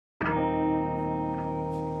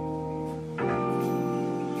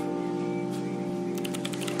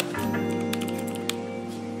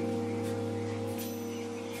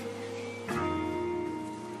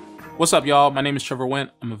What's up, y'all? My name is Trevor Went.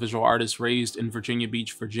 I'm a visual artist raised in Virginia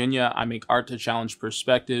Beach, Virginia. I make art to challenge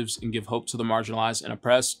perspectives and give hope to the marginalized and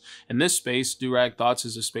oppressed. In this space, Durag Thoughts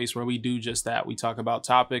is a space where we do just that. We talk about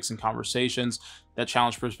topics and conversations that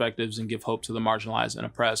challenge perspectives and give hope to the marginalized and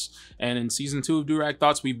oppressed. And in season 2 of Durag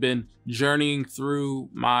Thoughts, we've been journeying through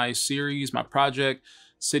my series, my project,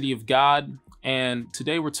 City of God. And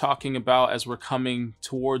today we're talking about, as we're coming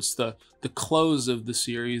towards the close of the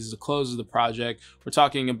series, the close of the project, we're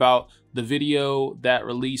talking about the video that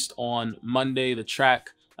released on Monday, the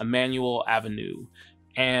track Emmanuel Ave.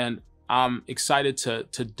 And I'm excited to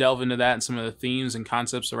delve into that and some of the themes and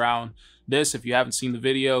concepts around this. If you haven't seen the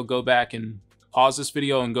video, go back and pause this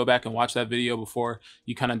video and go back and watch that video before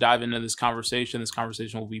you kind of dive into this conversation. This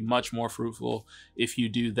conversation will be much more fruitful if you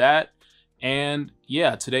do that. And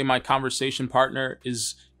yeah, today my conversation partner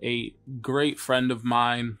is a great friend of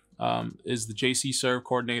mine, is the JC Serve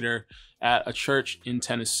coordinator at a church in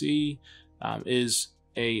Tennessee, is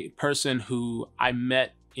a person who I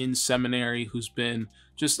met in seminary, who's been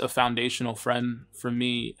just a foundational friend for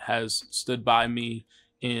me, has stood by me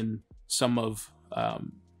in some of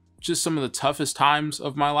just some of the toughest times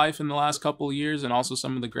of my life in the last couple of years, and also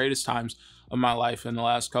some of the greatest times of my life in the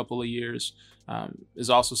last couple of years. Is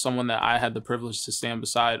also someone that I had the privilege to stand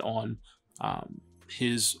beside on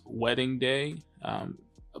his wedding day.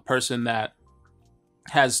 A person that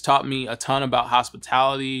has taught me a ton about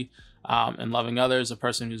hospitality and loving others. A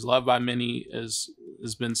person who's loved by many, has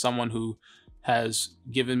been someone who has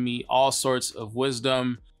given me all sorts of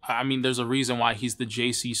wisdom. I mean, there's a reason why he's the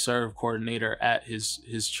JC Serve coordinator at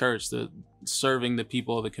his church, serving the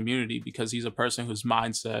people of the community, because he's a person whose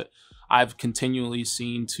mindset I've continually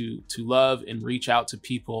seen to love and reach out to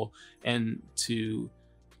people and to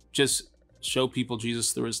just show people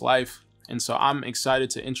Jesus through his life. And so I'm excited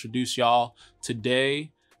to introduce y'all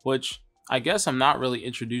today, which I guess I'm not really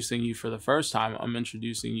introducing you for the first time. I'm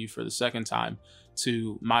introducing you for the second time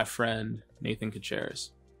to my friend, Nathan Cachiaras.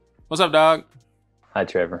 What's up, dog? Hi,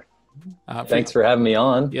 Trevor. Thanks for having me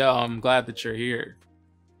on. Yeah, I'm glad that you're here.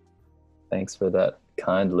 Thanks for that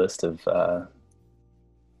kind list of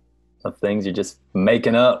things you're just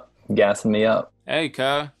making up, gassing me up. Hey,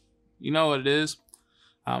 cuh, you know what it is.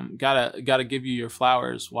 Gotta give you your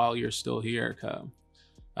flowers while you're still here, cuh,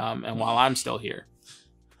 and while I'm still here.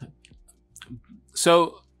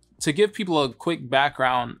 So, to give people a quick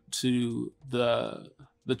background to the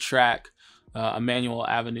track, Emmanuel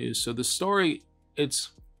Ave. So the story, it's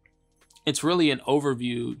really an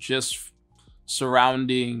overview just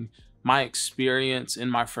surrounding my experience in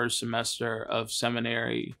my first semester of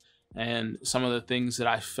seminary and some of the things that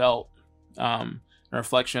I felt, a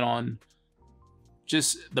reflection on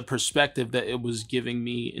just the perspective that it was giving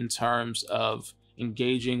me in terms of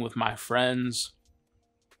engaging with my friends,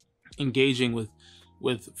 engaging with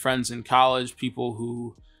friends in college, people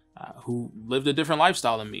who lived a different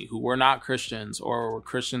lifestyle than me, who were not Christians or were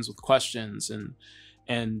Christians with questions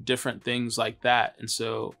and different things like that. And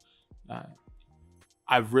so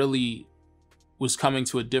I really was coming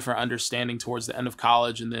to a different understanding towards the end of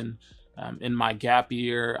college, and then in my gap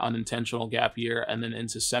year, unintentional gap year, and then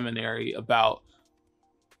into seminary, about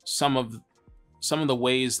some of the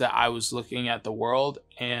ways that I was looking at the world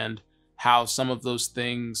and how some of those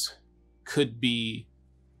things could be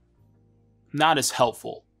not as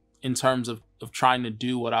helpful in terms of trying to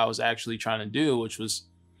do what I was actually trying to do, which was,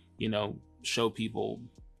 show people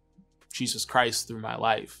Jesus Christ through my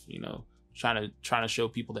life, trying to show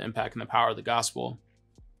people the impact and the power of the gospel,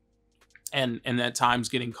 and at times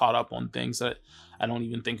getting caught up on things that I don't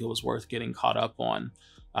even think it was worth getting caught up on.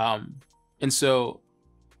 And so,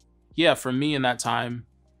 yeah, for me in that time,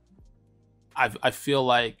 I feel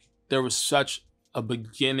like there was such a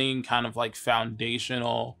beginning kind of like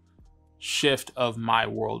foundational shift of my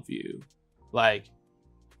worldview. Like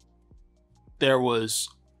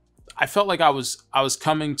I felt like I was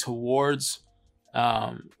coming towards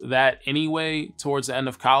that anyway towards the end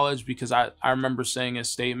of college, because I remember saying a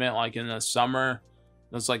statement like in the summer,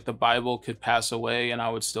 it was like the Bible could pass away and I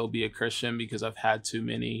would still be a Christian because I've had too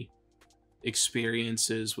many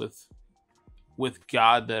experiences with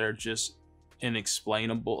God that are just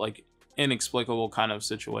inexplicable kind of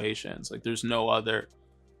situations. Like there's no other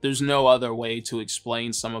way to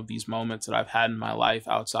explain some of these moments that I've had in my life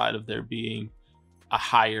outside of there being a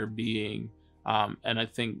higher being. And I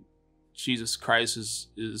think Jesus Christ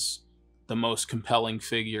is the most compelling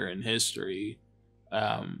figure in history.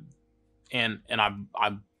 And I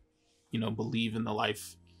believe in the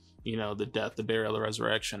life, the death, the burial, the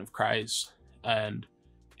resurrection of Christ. And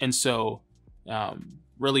so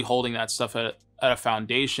really holding that stuff at a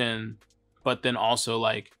foundation, but then also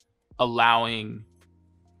like allowing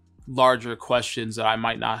larger questions that I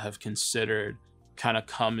might not have considered kind of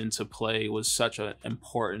come into play was such an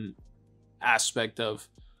important aspect of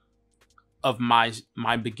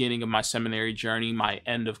my beginning of my seminary journey, my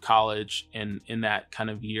end of college, and in that kind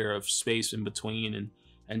of year of space in between,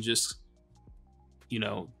 and just, you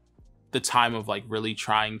know, the time of like really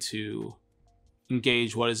trying to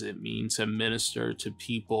engage. What does it mean to minister to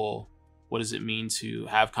people? What does it mean to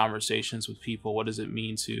have conversations with people? What does it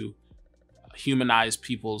mean to humanize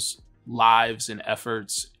people's lives and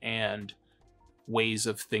efforts and ways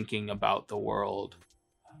of thinking about the world?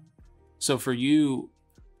 So for you,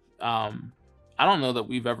 I don't know that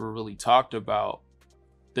we've ever really talked about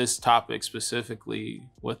this topic specifically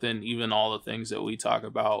within even all the things that we talk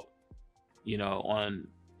about,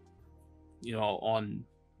 on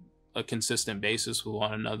a consistent basis with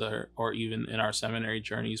one another, or even in our seminary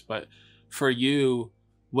journeys. But for you,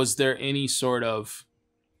 was there any sort of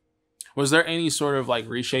like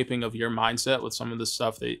reshaping of your mindset with some of the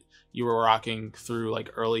stuff that you were rocking through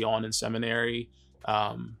like early on in seminary?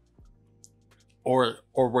 Or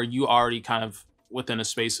were you already kind of within a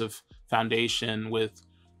space of foundation with,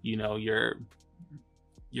 your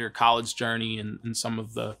college journey and some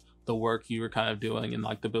of the work you were kind of doing in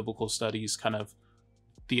like the biblical studies, kind of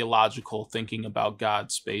theological thinking about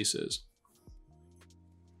God's spaces?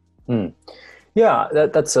 Yeah,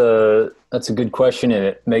 that's a good question, and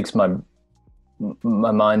it makes my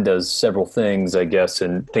mind does several things, I guess,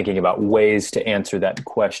 in thinking about ways to answer that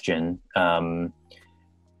question.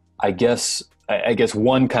 I guess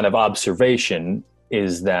one kind of observation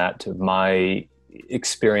is that my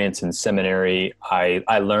experience in seminary,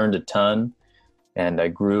 I learned a ton, and I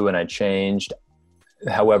grew and I changed.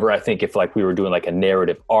 However, I think if like we were doing like a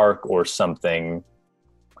narrative arc or something,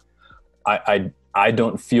 I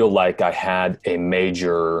don't feel like I had a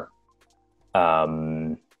major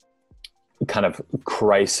kind of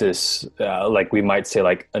crisis, like we might say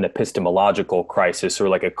like an epistemological crisis, or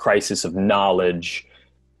like a crisis of knowledge,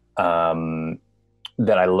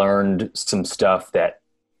 that I learned some stuff that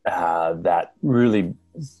really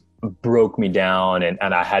broke me down, and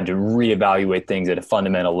I had to reevaluate things at a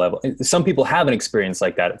fundamental level. Some people have an experience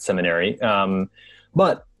like that at seminary,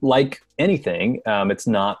 but like anything, it's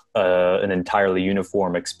not an entirely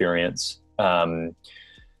uniform experience. I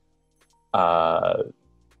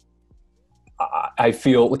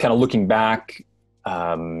feel kind of looking back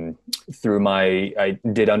through I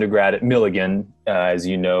did undergrad at Milligan, as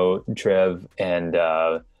you know, Trev, and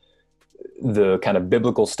the kind of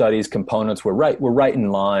biblical studies components were right in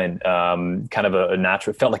line. Kind of a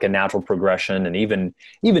natural, felt like a natural progression, and even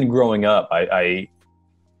growing up,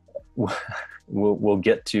 we'll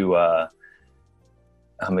get to.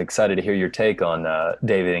 I'm excited to hear your take on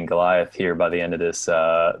David and Goliath here by the end of this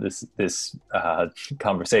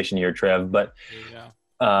conversation here, Trev. But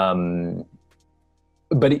in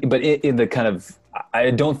the kind of,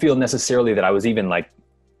 I don't feel necessarily that I was even like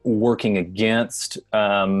working against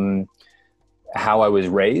how I was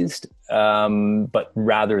raised, but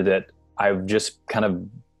rather that I've just kind of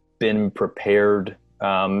been prepared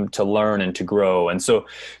to learn and to grow. And so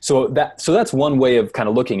that's one way of kind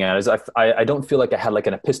of looking at it, is I don't feel like I had like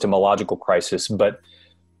an epistemological crisis, but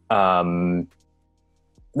that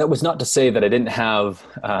was not to say that I didn't have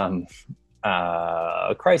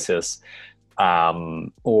a crisis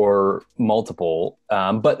or multiple.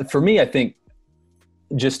 But for me, I think,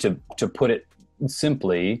 just to put it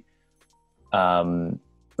simply, a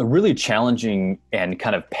really challenging and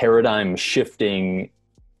kind of paradigm shifting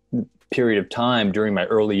period of time during my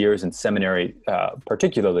early years in seminary,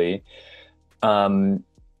 particularly,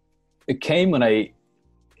 it came when I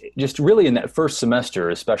just really in that first semester,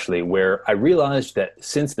 especially, where I realized that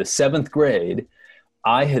since the 7th grade,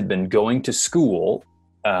 I had been going to school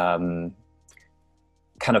kind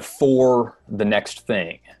of for the next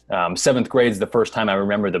thing. 7th grade is the first time I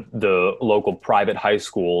remember the local private high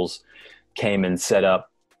schools came and set up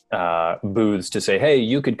booths to say, hey,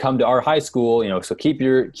 you could come to our high school, so keep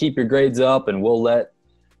your grades up, and we'll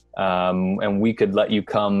and we could let you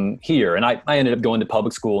come here. And I ended up going to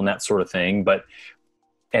public school and that sort of thing.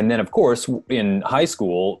 And then of course in high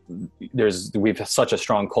school, we've such a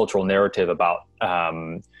strong cultural narrative about,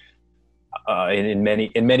 in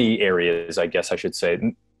many areas, I guess I should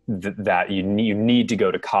say, that you need to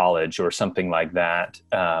go to college or something like that.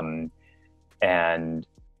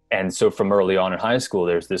 And so from early on in high school,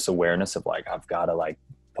 there's this awareness of like, I've got to like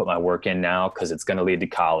put my work in now, because it's going to lead to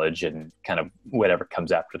college and kind of whatever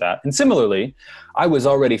comes after that. And similarly, I was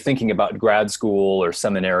already thinking about grad school or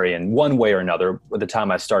seminary in one way or another by the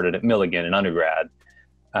time I started at Milligan in undergrad.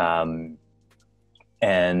 And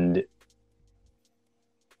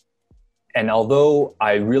and although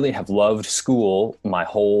I really have loved school my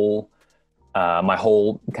whole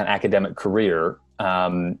kind of academic career,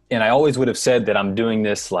 and I always would have said that I'm doing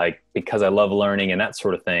this like because I love learning and that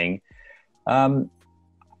sort of thing.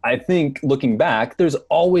 I think looking back, there's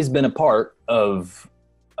always been a part of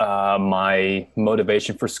my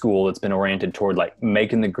motivation for school that's been oriented toward like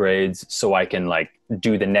making the grades so I can like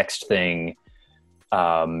do the next thing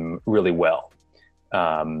really well.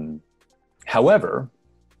 However,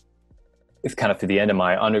 it's kind of to the end of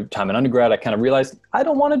my time in undergrad, I kind of realized I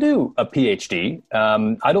don't want to do a PhD.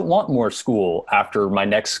 I don't want more school after my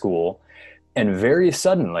next school. And very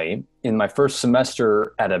suddenly, in my first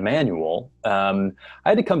semester at Emmanuel, I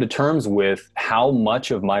had to come to terms with how much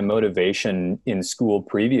of my motivation in school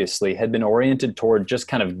previously had been oriented toward just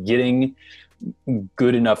kind of getting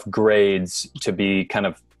good enough grades to be kind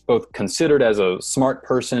of both considered as a smart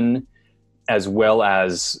person, as well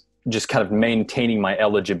as just kind of maintaining my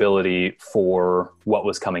eligibility for what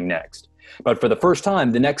was coming next. But for the first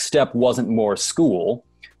time, the next step wasn't more school.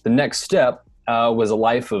 The next step was a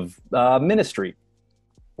life of ministry,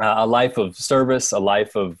 a life of service, a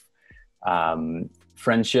life of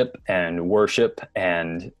friendship and worship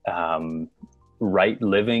and right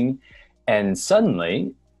living. And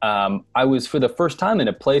suddenly, I was for the first time in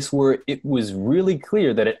a place where it was really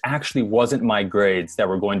clear that it actually wasn't my grades that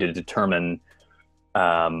were going to determine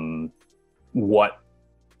it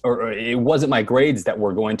wasn't my grades that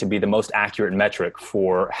were going to be the most accurate metric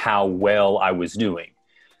for how well I was doing.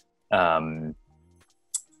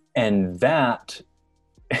 And that,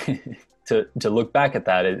 to look back at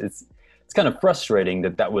that, it's kind of frustrating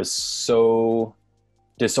that was so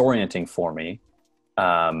disorienting for me.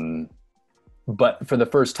 But for the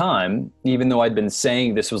first time, even though I'd been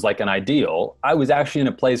saying this was like an ideal, I was actually in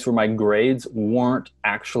a place where my grades weren't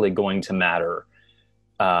actually going to matter.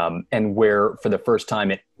 And where for the first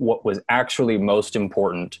time, what was actually most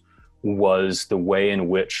important was the way in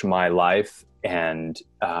which my life and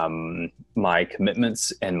my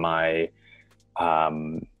commitments and my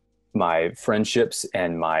friendships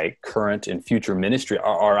and my current and future ministry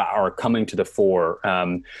are coming to the fore.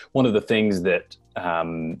 One of the things that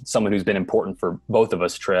someone who's been important for both of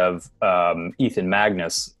us, Trev, Ethan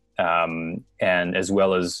Magnus, and as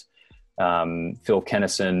well as Phil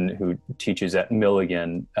Kennison, who teaches at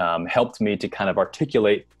Milligan, helped me to kind of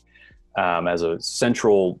articulate as a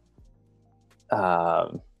central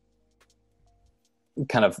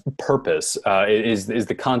kind of purpose is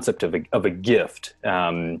the concept of a gift,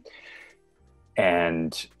 and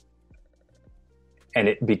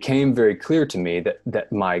it became very clear to me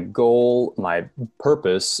that my goal, my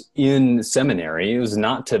purpose in seminary was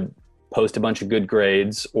not to post a bunch of good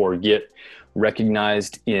grades or get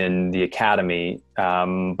recognized in the academy,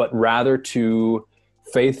 but rather to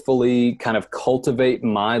faithfully kind of cultivate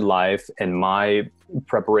my life and my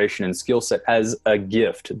preparation and skill set as a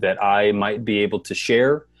gift that I might be able to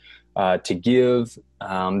share, to give,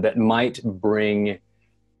 that might bring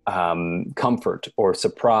comfort or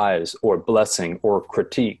surprise or blessing or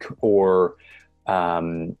critique or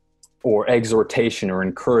exhortation or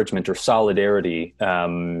encouragement or solidarity,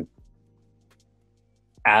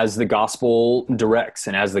 as the gospel directs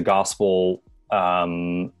and as the gospel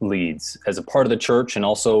leads, as a part of the church and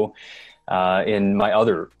also in my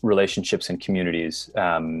other relationships and communities.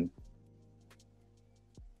 And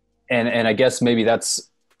I guess maybe that's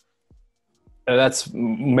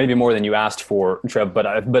maybe more than you asked for, Trev, but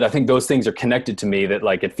I think those things are connected to me, that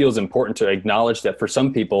like it feels important to acknowledge that for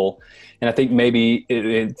some people, and I think maybe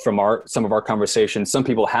from some of our conversations, some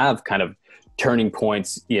people have kind of turning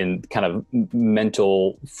points in kind of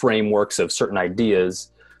mental frameworks of certain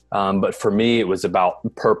ideas. But for me, it was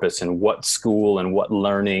about purpose and what school and what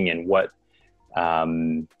learning and what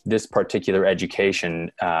this particular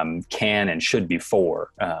education can and should be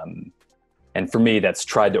for. And for me, that's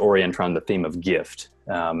tried to orient around the theme of gift.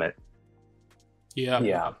 Yeah.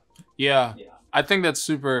 I think that's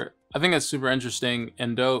super interesting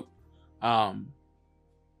and dope.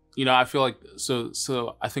 I feel like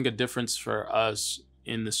so I think a difference for us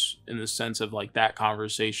in the sense of like that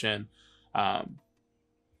conversation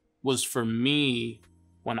was for me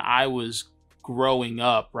when I was growing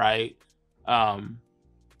up, right?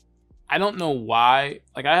 I don't know why,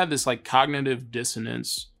 like I had this like cognitive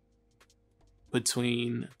dissonance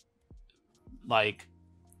between like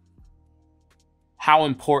how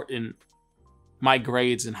important my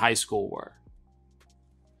grades in high school were,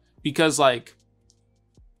 because like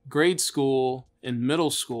grade school and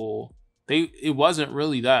middle school, it wasn't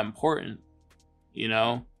really that important. Your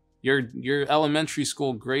elementary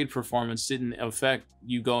school grade performance didn't affect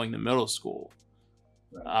you going to middle school.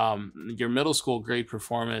 Right. Your middle school grade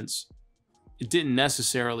performance it didn't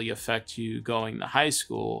necessarily affect you going to high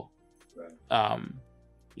school. Right.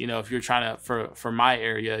 You know, if you're trying to, for my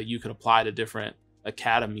area, you could apply to different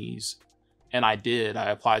academies. And I did.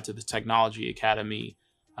 I applied to the Technology Academy,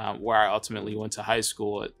 where I ultimately went to high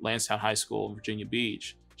school at Lansdowne High School in Virginia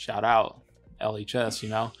Beach. Shout out LHS, you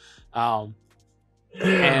know.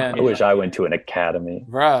 And I wish I went to an academy.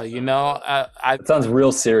 Bruh, you know, It sounds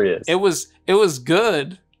real serious. It was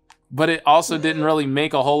good, but it also didn't really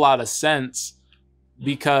make a whole lot of sense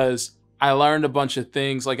because I learned a bunch of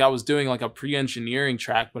things. Like I was doing like a pre-engineering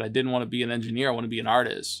track, but I didn't want to be an engineer. I want to be an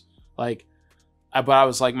artist. Like, but I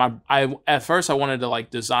was like, at first I wanted to like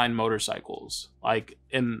design motorcycles, like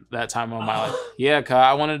in that time of my life. Yeah, cause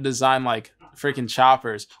I wanted to design like freaking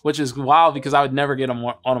choppers, which is wild because I would never get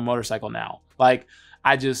on a motorcycle now. Like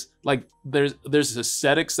I just like there's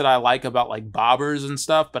aesthetics that I like about like bobbers and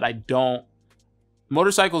stuff, but I don't.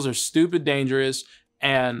 Motorcycles are stupid dangerous,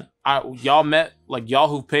 and y'all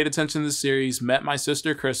who've paid attention to the series met my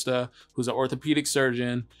sister Krista, who's an orthopedic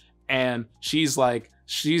surgeon, and she's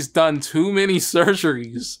done too many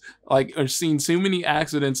surgeries, like, or seen too many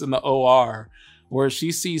accidents in the OR where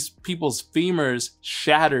she sees people's femurs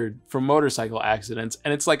shattered from motorcycle accidents,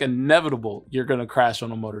 and it's like inevitable you're gonna crash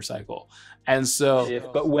on a motorcycle. And so,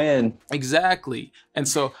 if but when. Exactly. And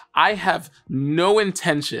so I have no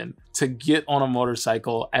intention to get on a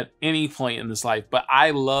motorcycle at any point in this life, but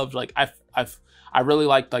I loved, like, I really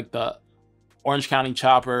liked like the Orange County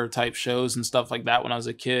Chopper type shows and stuff like that when I was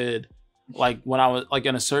a kid, like when I was like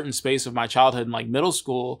in a certain space of my childhood in like middle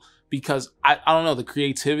school, because I don't know, the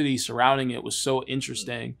creativity surrounding it was so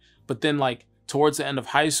interesting. But then like towards the end of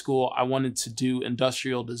high school, I wanted to do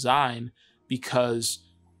industrial design because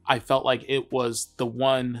I felt like it was the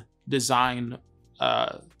one design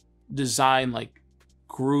like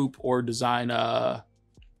group or design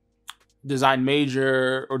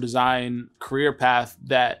major or design career path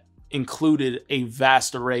that included a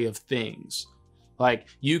vast array of things. Like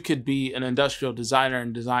you could be an industrial designer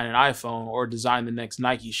and design an iPhone or design the next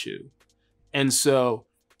Nike shoe. And so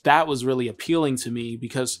that was really appealing to me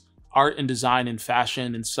because art and design and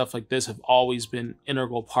fashion and stuff like this have always been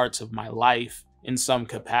integral parts of my life in some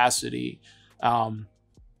capacity. And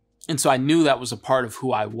so I knew that was a part of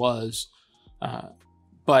who I was.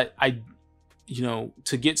 But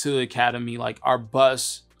to get to the academy, like our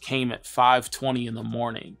bus came at 5:20 in the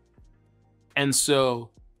morning. And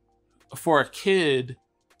so for a kid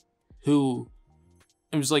who,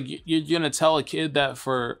 it was like, you're going to tell a kid that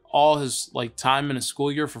for all his like time in a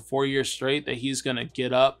school year for 4 years straight, that he's going to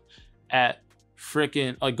get up at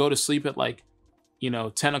freaking like go to sleep at like,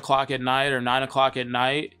 10 o'clock at night or 9 o'clock at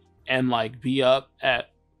night and like be up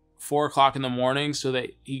at 4 o'clock in the morning so that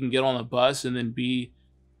he can get on the bus and then be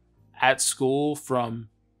at school from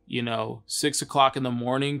 6 o'clock in the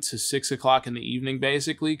morning to 6 o'clock in the evening,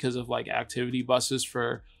 basically, because of like activity buses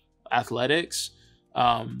for athletics.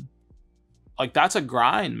 Like that's a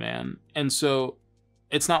grind, man. And so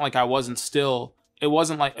it's not like I wasn't still, it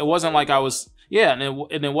wasn't like I was, yeah. And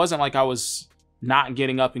it wasn't like I was not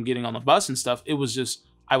getting up and getting on the bus and stuff. It was just,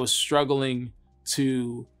 I was struggling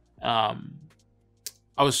to, I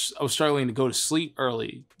was struggling to go to sleep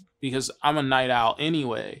early because I'm a night owl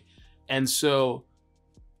anyway. And so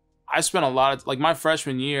I spent a lot of, like my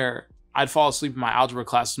freshman year, I'd fall asleep in my algebra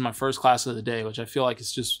class, my first class of the day, which I feel like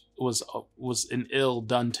it's just was an ill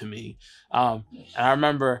done to me. And I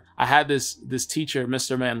remember I had this teacher,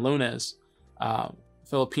 Mr. Manlunas,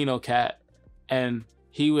 Filipino cat, and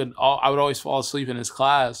I would always fall asleep in his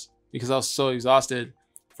class because I was so exhausted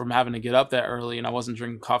from having to get up that early and I wasn't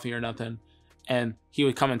drinking coffee or nothing. And he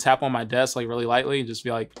would come and tap on my desk like really lightly and just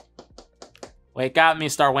be like, "Wake up,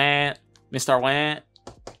 Mr. Went, Mr. Went,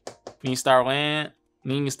 Mr. Went,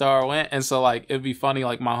 Mr. Went." And so like it'd be funny,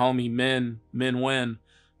 like my homie Min Win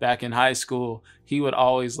back in high school, he would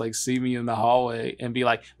always like see me in the hallway and be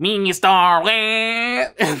like, "Mr.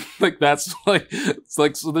 Went." And like that's like, it's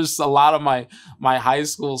like, so there's a lot of my high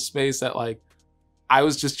school space that like I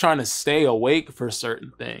was just trying to stay awake for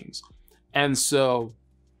certain things. And so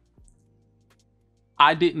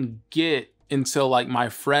I didn't get until like my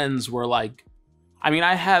friends were like, I mean,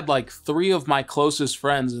 I had like 3 of my closest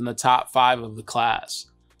friends in the top 5 of the class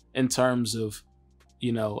in terms of,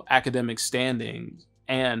 academic standing.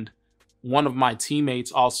 And one of my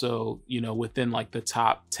teammates also, within like the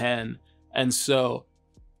top 10. And so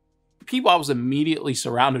people I was immediately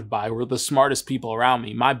surrounded by were the smartest people around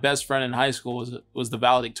me. My best friend in high school was the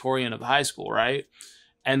valedictorian of high school, right?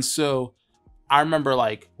 And so I remember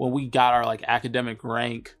like when we got our like academic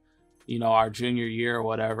rank, our junior year or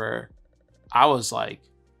whatever, I was like,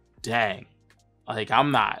 dang, like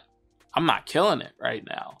I'm not I'm not killing it right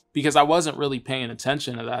now, because I wasn't really paying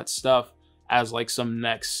attention to that stuff as like some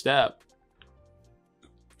next step.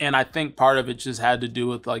 And I think part of it just had to do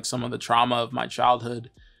with like some of the trauma of my childhood,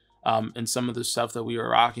 and some of the stuff that we were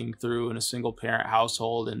rocking through in a single parent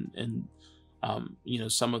household, and you know,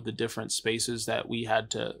 some of the different spaces that we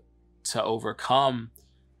had to overcome.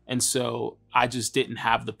 And so I just didn't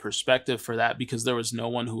have the perspective for that, because there was no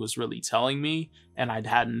one who was really telling me, and I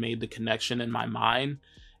hadn't made the connection in my mind.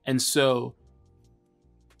 And so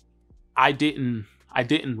I didn't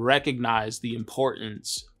recognize the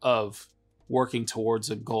importance of working towards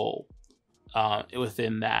a goal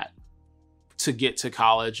within that, to get to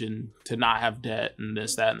college and to not have debt and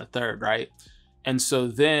this, that, and the third, right? And so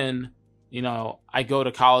then, you know, I go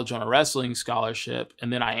to college on a wrestling scholarship,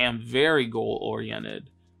 and then I am very goal oriented.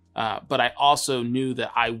 But I also knew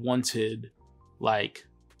that I wanted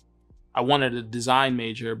a design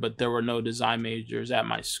major, but there were no design majors at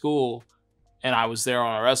my school, and I was there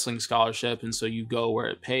on a wrestling scholarship. And so you go where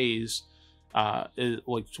it pays,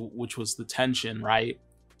 which was the tension, right?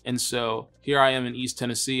 And so here I am in East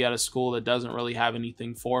Tennessee at a school that doesn't really have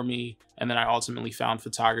anything for me. And then I ultimately found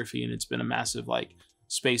photography, and it's been a massive like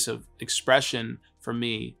space of expression for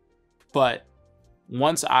me. But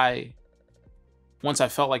once I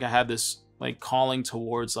felt like I had this like calling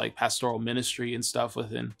towards like pastoral ministry and stuff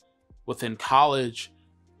within college,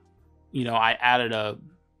 you know, I added a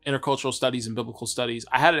intercultural studies and biblical studies.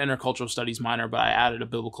 I had an intercultural studies minor, but I added a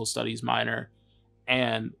biblical studies minor,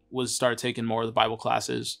 and started taking more of the Bible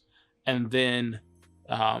classes, and then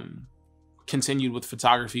continued with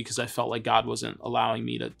photography, because I felt like God wasn't allowing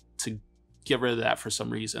me to get rid of that for some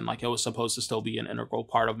reason. Like, it was supposed to still be an integral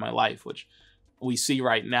part of my life, which we see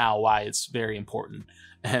right now why it's very important.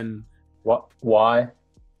 And what? Why?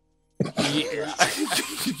 Yeah.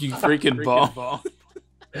 You freaking bum.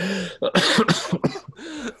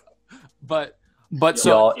 But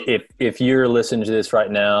so, y'all, if you're listening to this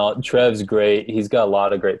right now, Trev's great. He's got a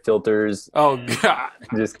lot of great filters. Oh God,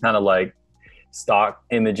 just kind of like stock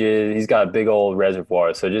images. He's got a big old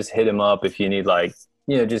reservoir. So just hit him up if you need, like,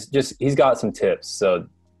 you know, just he's got some tips. So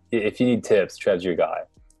if you need tips, Trev's your guy.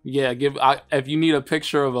 Yeah, if you need a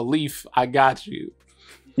picture of a leaf, I got you.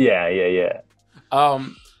 Yeah.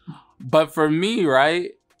 But for me,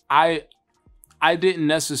 right, I didn't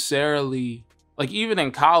necessarily, like, even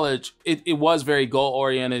in college, it was very goal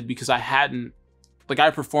oriented, because I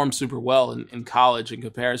performed super well in college in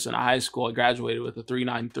comparison to high school. I graduated with a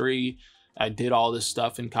 3.93. I did all this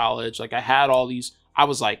stuff in college. Like, I had all these, I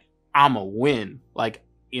was like, I'm a win. Like,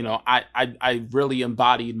 you know, I really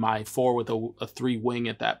embodied my 4 with a 3 wing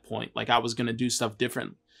at that point. Like, I was going to do stuff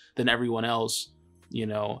different than everyone else, you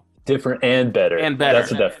know. Different and better. And better.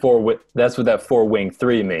 That's what that 4 wing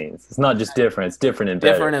 3 means. It's not just different, it's different and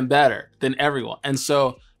better. Different and better than everyone. And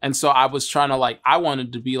so I was trying to, like, I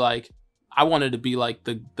wanted to be like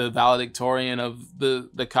the valedictorian of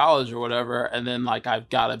the college or whatever, and then, like, I've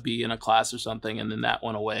got to be in a class or something, and then that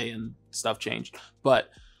went away and stuff changed. But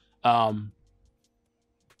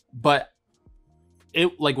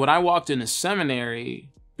it, like, when I walked into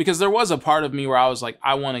seminary, because there was a part of me where I was like,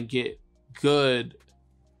 I want to get good,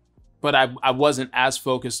 but I wasn't as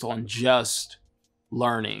focused on just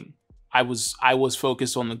learning. I was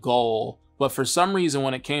focused on the goal. But for some reason,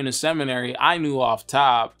 when it came to seminary, I knew off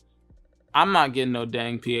top, I'm not getting no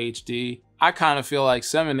dang PhD. I kind of feel like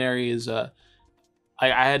seminary is I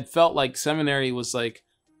had felt like seminary was like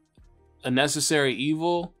a necessary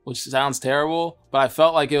evil, which sounds terrible, but I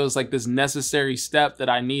felt like it was like this necessary step that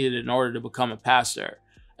I needed in order to become a pastor.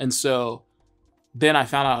 And so then I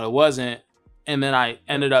found out it wasn't. And then I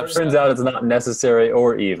ended up... Turns out it's not necessary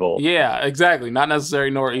or evil. Yeah, exactly. Not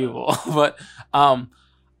necessary nor evil. But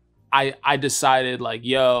I decided, like,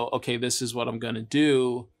 yo, okay, this is what I'm going to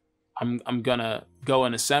do. I'm going to go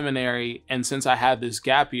into seminary. And since I had this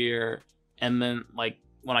gap year, and then, like,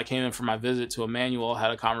 when I came in for my visit to Emmanuel,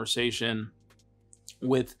 had a conversation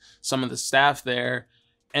with some of the staff there.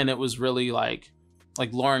 And it was really like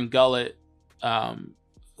Lauren Gullett,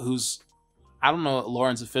 who's... I don't know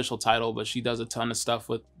Lauren's official title, but she does a ton of stuff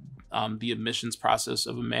with the admissions process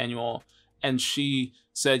of Emmanuel. And she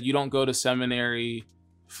said, you don't go to seminary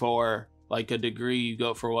for like a degree, you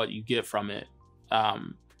go for what you get from it.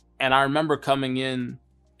 And I remember coming in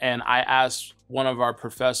and I asked one of our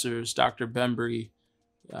professors, Dr. Bembry,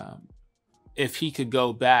 if he could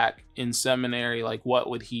go back in seminary, like, what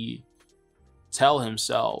would he tell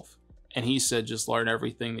himself? And he said, just learn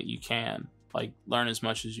everything that you can. Like, learn as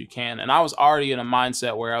much as you can. And I was already in a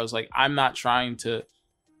mindset where I was like, I'm not trying to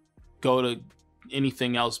go to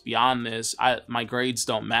anything else beyond this. My grades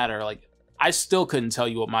don't matter. Like, I still couldn't tell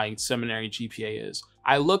you what my seminary GPA is.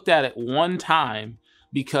 I looked at it one time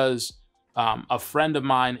because a friend of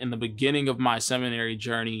mine in the beginning of my seminary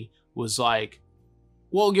journey was like,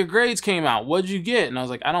 well, your grades came out. What'd you get? And I was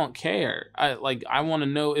like, I don't care. I want to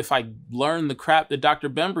know if I learned the crap that Dr.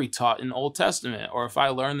 Bembry taught in the Old Testament, or if I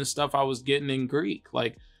learned the stuff I was getting in Greek.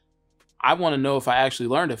 Like, I want to know if I actually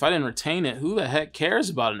learned it. If I didn't retain it, who the heck cares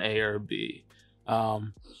about an A or a B?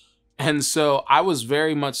 And so I was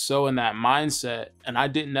very much so in that mindset, and I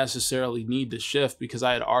didn't necessarily need to shift because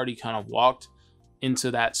I had already kind of walked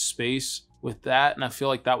into that space with that. And I feel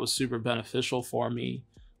like that was super beneficial for me.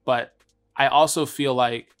 But I also feel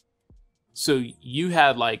like, so you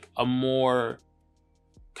had like a more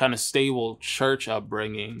kind of stable church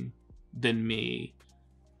upbringing than me.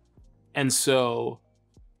 And so,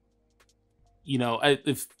 you know,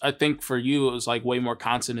 I think for you, it was like way more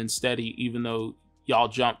constant and steady, even though y'all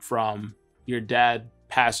jumped from your dad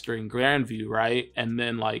pastoring Grandview, right? And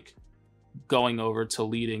then like going over to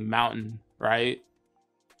leading Mountain, right?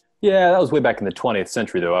 Yeah, that was way back in the 20th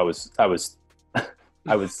century, though. I was I was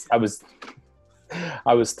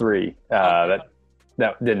 3. That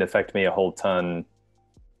didn't affect me a whole ton.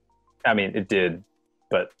 I mean, it did,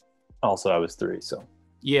 but also I was 3. So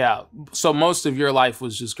yeah. So most of your life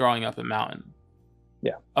was just growing up in Mountain.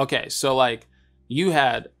 Yeah. Okay. So like you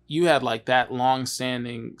had like that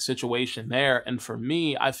long-standing situation there, and for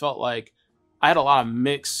me, I felt like I had a lot of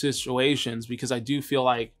mixed situations because I do feel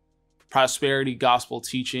like prosperity gospel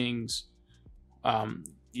teachings,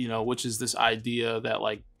 you know, which is this idea that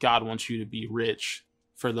like God wants you to be rich,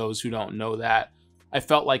 for those who don't know that. I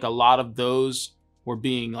felt like a lot of those were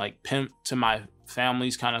being like pimped to my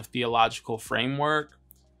family's kind of theological framework.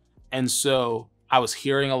 And so I was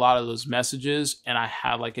hearing a lot of those messages, and I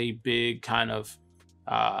had like a big kind of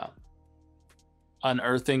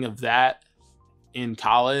unearthing of that in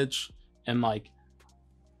college. And like,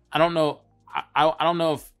 I don't know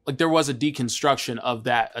if like there was a deconstruction of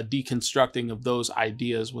that, a deconstructing of those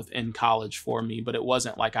ideas within college for me, but it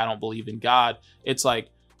wasn't like I don't believe in God. It's like,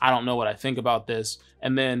 I don't know what I think about this.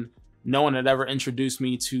 And then no one had ever introduced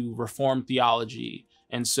me to Reformed theology.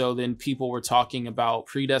 And so then people were talking about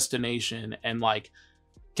predestination and like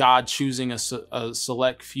God choosing a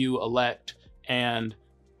select few elect. And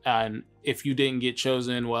if you didn't get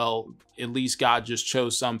chosen, well, at least God just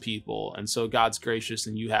chose some people. And so God's gracious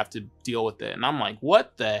and you have to deal with it. And I'm like,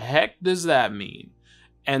 what the heck does that mean?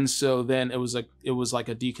 And so then it was like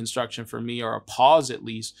a deconstruction for me, or a pause at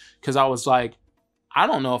least, because I was like, I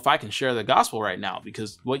don't know if I can share the gospel right now,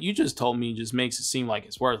 because what you just told me just makes it seem like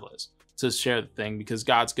it's worthless to share the thing, because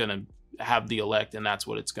God's going to have the elect and that's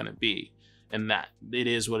what it's going to be. And that it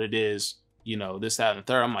is what it is, you know, this, that, and the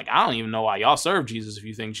third. I'm like, I don't even know why y'all serve Jesus if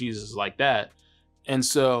you think Jesus is like that. And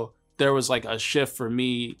so there was like a shift for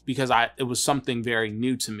me because it was something very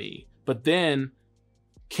new to me. But then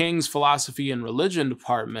King's philosophy and religion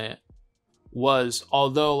department was,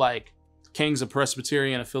 although like King's a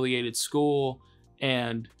Presbyterian affiliated school,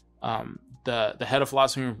 and the head of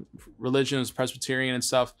philosophy and religion is Presbyterian and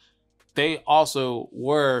stuff, they also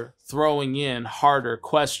were throwing in harder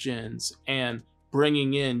questions and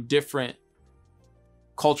bringing in different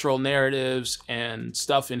cultural narratives and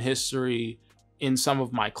stuff in history in some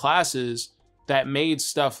of my classes that made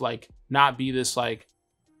stuff like not be this like,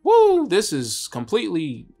 woo, this is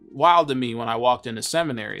completely wild to me when I walked into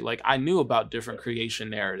seminary. Like, I knew about different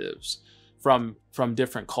creation narratives from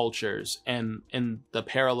different cultures and the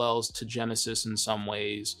parallels to Genesis in some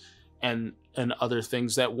ways, and other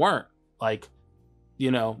things that weren't, like, you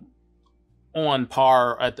know, on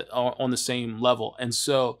par on the same level. And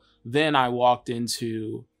so then I walked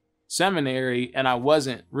into seminary and I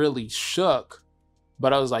wasn't really shook,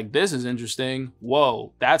 but I was like, this is interesting.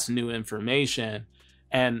 Whoa, that's new information.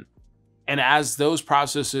 And as those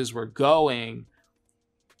processes were going,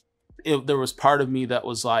 there was part of me that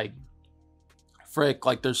was like, frick,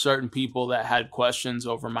 like there's certain people that had questions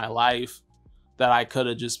over my life that I could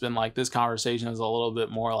have just been like, this conversation is a little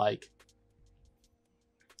bit more like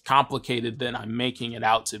complicated than I'm making it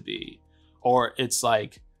out to be. Or it's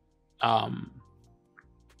like,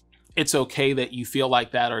 it's okay that you feel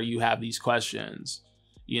like that, or you have these questions.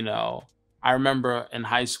 You know, I remember in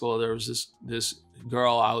high school, there was this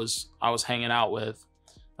girl I was hanging out with,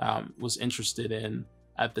 was interested in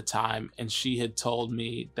at the time. And she had told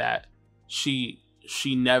me that she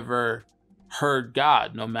never heard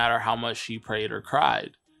God, no matter how much she prayed or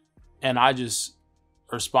cried. And I just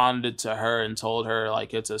responded to her and told her,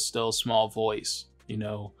 like, it's a still small voice, you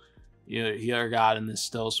know, you hear God in this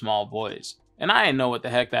still small voice. And I didn't know what the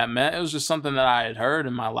heck that meant. It was just something that I had heard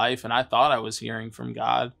in my life, and I thought I was hearing from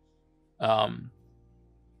God.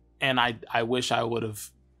 And I wish I would have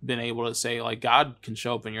been able to say, like, God can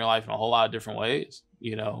show up in your life in a whole lot of different ways.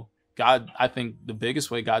 You know, God, I think the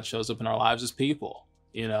biggest way God shows up in our lives is people,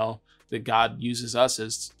 you know, that God uses us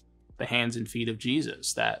as the hands and feet of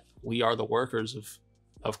Jesus, that we are the workers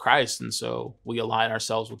of Christ. And so we align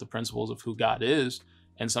ourselves with the principles of who God is.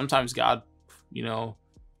 And sometimes God, you know,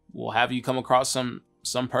 will have you come across some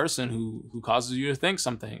person who causes you to think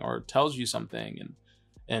something or tells you something,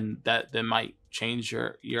 and that might change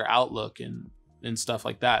your outlook and stuff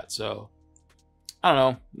like that. So I don't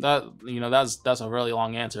know, that, you know, that's a really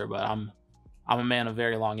long answer, but I'm a man of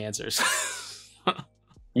very long answers.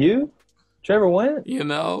 You, Trevor Went? You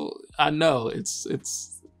know, I know it's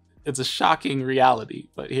a shocking reality,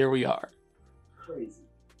 but here we are. Crazy.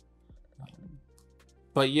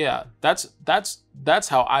 But yeah, that's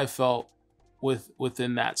how I felt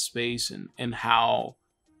within that space, and how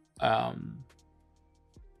I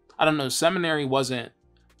don't know, seminary wasn't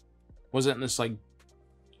this like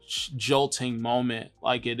jolting moment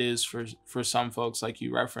like it is for some folks, like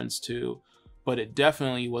you referenced to, but it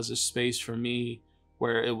definitely was a space for me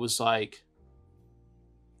where it was like,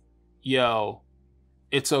 yo,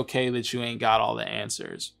 it's okay that you ain't got all the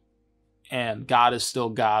answers, and God is still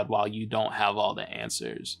God while you don't have all the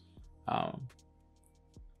answers.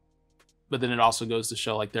 But then it also goes to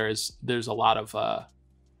show, like, there's a lot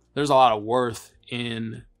of worth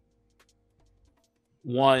in,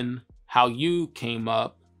 one, how you came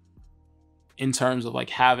up, in terms of like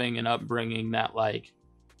having an upbringing that like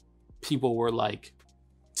people were like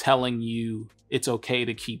telling you it's okay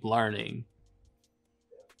to keep learning,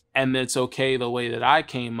 and it's okay the way that I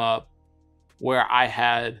came up, where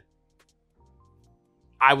I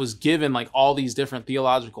was given like all these different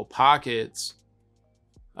theological pockets,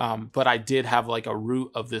 but I did have like a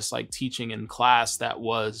root of this like teaching in class that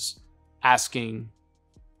was asking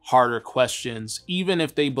harder questions, even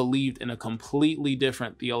if they believed in a completely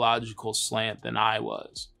different theological slant than I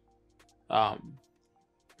was.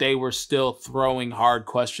 They were still throwing hard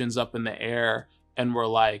questions up in the air and were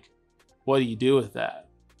like, what do you do with that?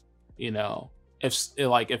 You know, if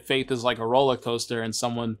faith is like a roller coaster and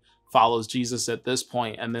someone follows Jesus at this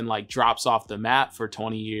point and then like drops off the mat for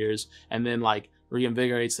 20 years and then like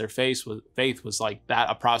reinvigorates their faith, was like that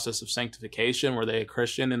a process of sanctification? Were they a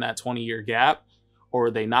Christian in that 20-year gap? Or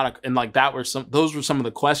are they not? And like those were some of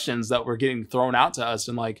the questions that were getting thrown out to us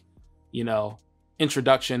in like, you know,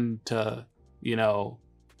 introduction to, you know,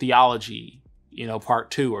 theology, you know, part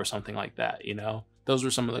 2 or something like that. You know, those were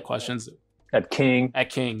some of the questions At King.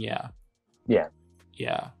 Yeah. Yeah.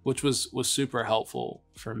 Yeah. Which was super helpful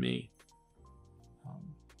for me.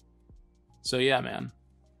 So yeah, man.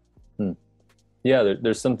 Yeah.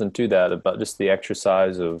 There's something to that about just the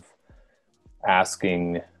exercise of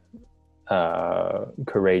asking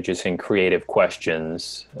courageous and creative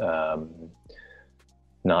questions,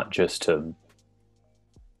 not just to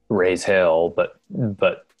raise hell, but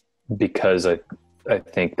because I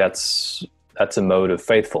think that's a mode of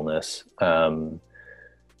faithfulness.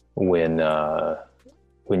 When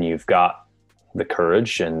you've got the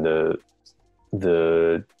courage and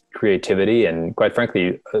the creativity and, quite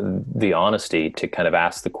frankly, the honesty to kind of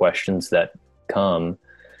ask the questions that come,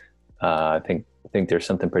 I think there's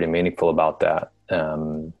something pretty meaningful about that.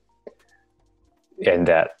 And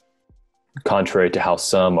that, contrary to how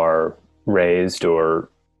some are raised, or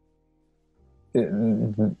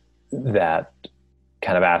that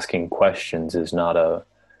kind of asking questions is not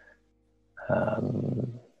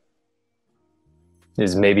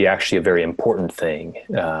is maybe actually a very important thing.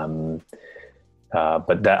 But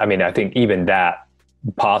that, I mean, I think even that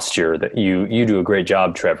posture that you do a great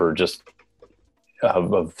job, Trevor, just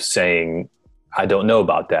of saying, I don't know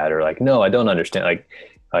about that, or like, no, I don't understand.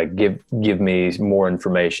 Like give me more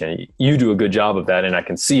information. You do a good job of that. And I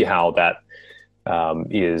can see how that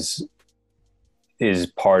is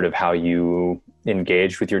part of how you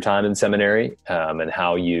engaged with your time in seminary, and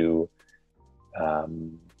how you,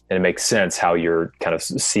 and it makes sense how you're kind of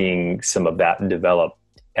seeing some of that develop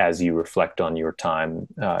as you reflect on your time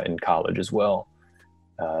in college as well.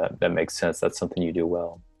 That makes sense. That's something you do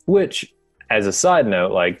well, which, as a side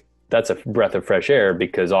note, like, that's a breath of fresh air,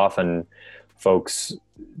 because often folks,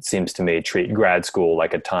 it seems to me, treat grad school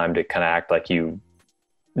like a time to kind of act like you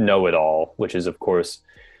know it all, which is, of course,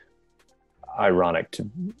 ironic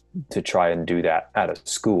to try and do that at a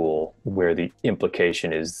school where the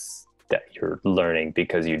implication is that you're learning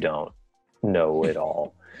because you don't know it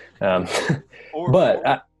all.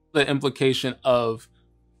 But the implication of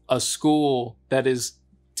a school that is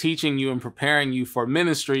teaching you and preparing you for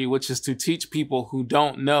ministry, which is to teach people who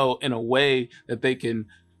don't know in a way that they can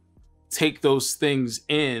take those things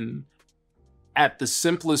in at the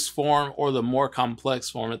simplest form or the more complex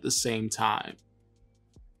form at the same time.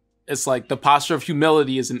 It's like the posture of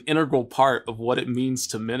humility is an integral part of what it means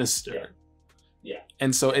to minister. Yeah.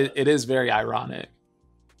 And so it is very ironic.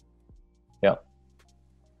 Yeah.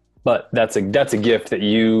 But that's a gift that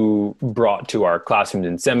you brought to our classrooms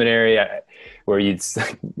in seminary, where you'd,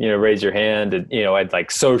 raise your hand and, I'd like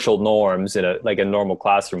social norms in a normal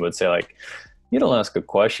classroom would say like, you don't ask a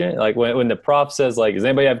question. Like when the prof says like, does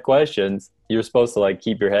anybody have questions? You're supposed to like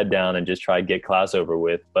keep your head down and just try to get class over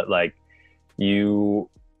with. But like you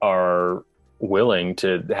are willing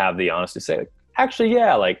to have the honesty to say, like, actually,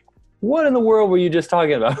 yeah, like what in the world were you just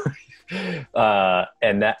talking about? But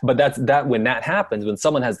when that happens, when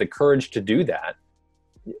someone has the courage to do that,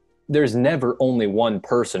 there's never only one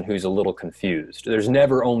person who's a little confused. There's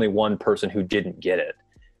never only one person who didn't get it.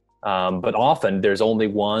 But often there's only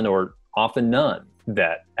one or often none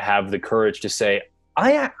that have the courage to say,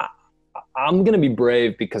 I'm going to be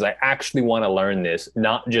brave because I actually want to learn this,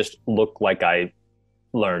 not just look like I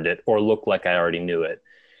learned it or look like I already knew it.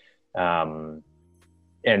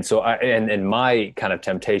 And so and my kind of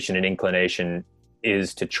temptation and inclination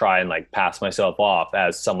is to try and like pass myself off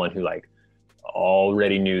as someone who like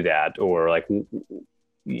already knew that, or like,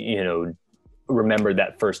 remembered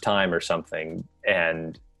that first time or something.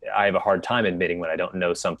 And I have a hard time admitting when I don't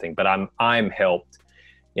know something, but I'm helped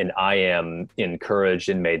and I am encouraged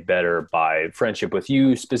and made better by friendship with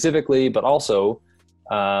you specifically, but also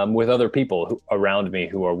with other people around me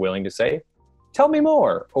who are willing to say, tell me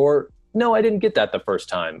more, or no, I didn't get that the first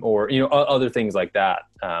time, or, other things like that.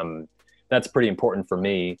 That's pretty important for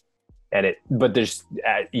me. But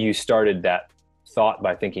you started that thought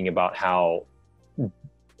by thinking about how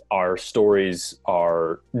our stories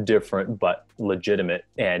are different, but legitimate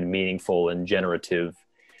and meaningful and generative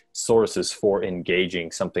sources for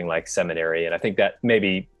engaging something like seminary. And I think that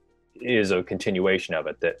maybe is a continuation of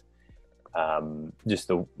it, that just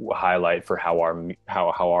the highlight for how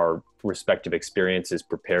our respective experiences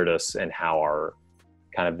prepared us, and how our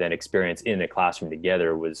kind of then experience in the classroom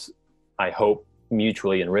together was, I hope,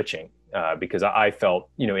 mutually enriching, because I felt,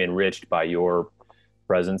 enriched by your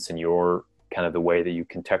presence and your kind of the way that you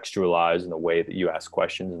contextualize and the way that you ask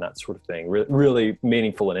questions and that sort of thing, really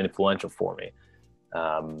meaningful and influential for me.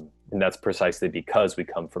 And that's precisely because we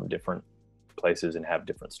come from different places and have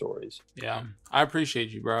different stories. Yeah, I appreciate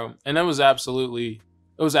you, bro. And it was absolutely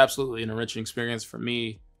an enriching experience for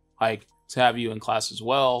me, like to have you in class as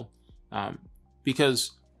well,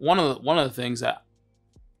 because one of the things that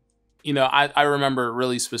I remember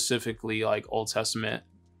really specifically, like Old Testament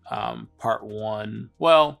part 1.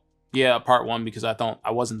 Well, yeah, part 1, because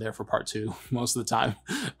I wasn't there for part 2 most of the time.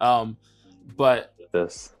 But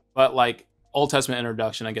like Old Testament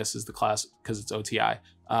introduction, I guess, is the class because it's OTI.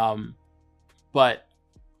 But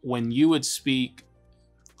when you would speak,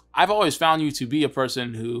 I've always found you to be a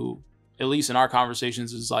person who, at least in our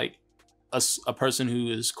conversations, is like a person who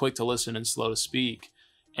is quick to listen and slow to speak,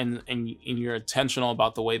 and you're intentional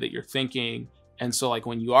about the way that you're thinking. And so like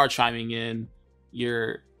when you are chiming in,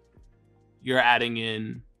 you're adding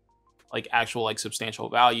in like actual like substantial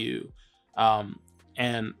value.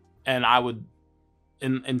 And I would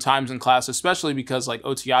in times in class, especially because like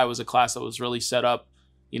OTI was a class that was really set up,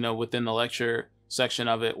 within the lecture section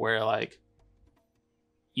of it, where like,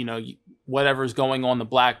 whatever's going on the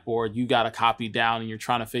blackboard, you got to copy down and you're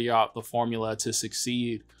trying to figure out the formula to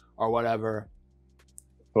succeed or whatever.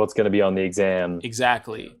 What's going to be on the exam.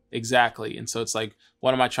 Exactly. And so it's like,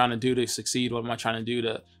 what am I trying to do to succeed? What am I trying to do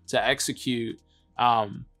to execute?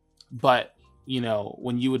 But,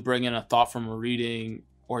 when you would bring in a thought from a reading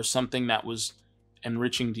or something that was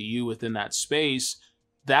enriching to you within that space,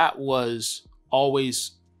 that was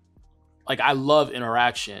always like, I love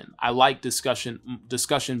interaction. I like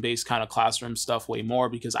discussion-based kind of classroom stuff way more,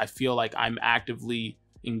 because I feel like I'm actively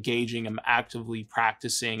engaging, I'm actively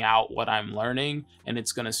practicing out what I'm learning, and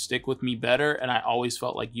it's going to stick with me better. And I always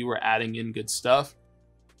felt like you were adding in good stuff.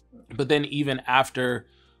 But then even after,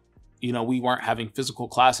 we weren't having physical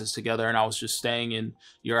classes together and I was just staying in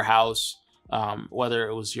your house, whether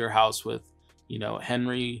it was your house with,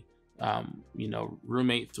 Henry,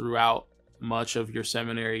 roommate throughout much of your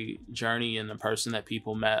seminary journey, and the person that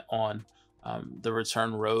people met on the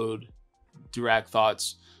Return Road Durag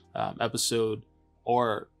Thoughts episode,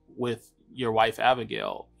 or with your wife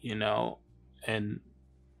Abigail, and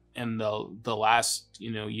the last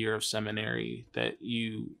year of seminary that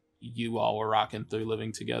you all were rocking through,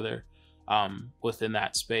 living together within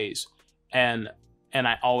that space. And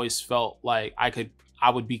I always felt like I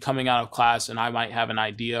would be coming out of class and I might have an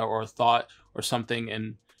idea or a thought or something,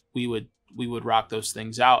 and we would rock those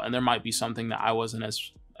things out. And there might be something that I wasn't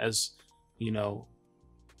as you know,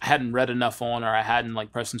 I hadn't read enough on, or I hadn't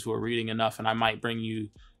like pressed into a reading enough, and I might bring you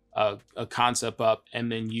a concept up,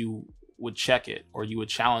 and then you would check it, or you would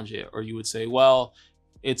challenge it, or you would say, well,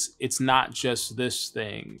 it's not just this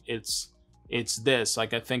thing, it's this.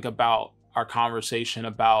 Like, I think about our conversation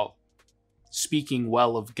about speaking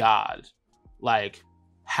well of God, like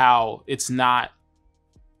how it's not,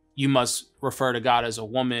 you must refer to God as a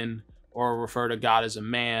woman, or refer to God as a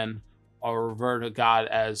man, or refer to God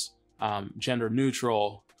as gender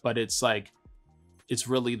neutral, but it's like, it's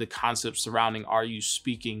really the concept surrounding, are you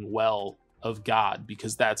speaking well of God?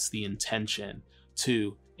 Because that's the intention,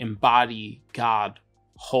 to embody God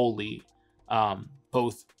wholly,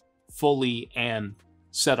 both fully and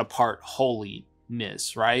set apart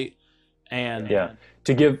holiness, right? And yeah,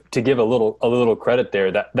 to give a little credit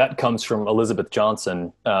there, that comes from Elizabeth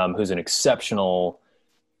Johnson, who's an exceptional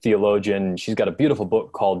theologian. She's got a beautiful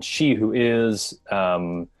book called She Who Is,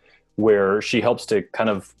 where she helps to kind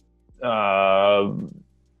of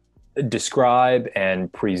describe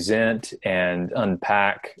and present and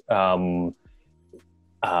unpack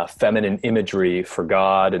feminine imagery for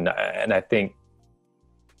God. And I think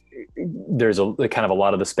there's a kind of a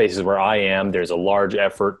lot of the spaces where I am, there's a large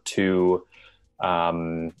effort to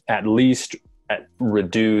at least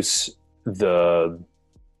reduce the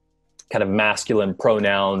kind of masculine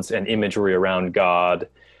pronouns and imagery around God,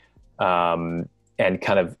 and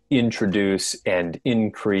kind of introduce and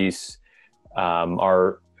increase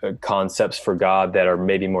our concepts for God that are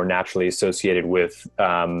maybe more naturally associated with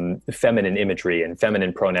feminine imagery and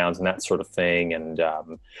feminine pronouns and that sort of thing. And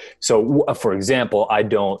so, for example, I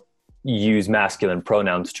don't use masculine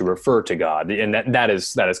pronouns to refer to God, and that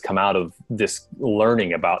has come out of this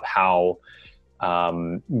learning about how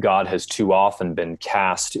God has too often been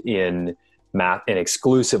cast in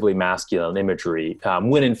exclusively masculine imagery,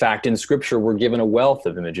 when in fact in Scripture we're given a wealth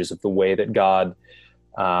of images of the way that God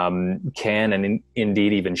can and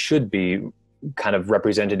indeed even should be kind of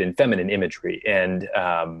represented in feminine imagery. And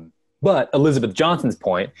but Elizabeth Johnson's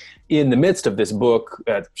point in the midst of this book,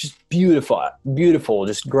 just beautiful,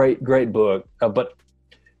 just great book, but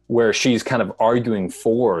where she's kind of arguing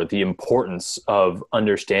for the importance of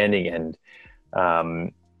understanding and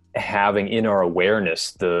having in our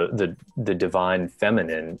awareness the divine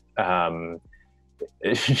feminine.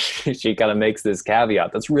 She kind of makes this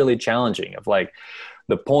caveat that's really challenging, of like,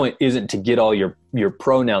 the point isn't to get all your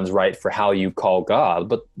pronouns right for how you call God,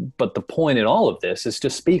 but the point in all of this is to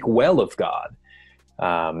speak well of God,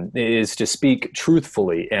 is to speak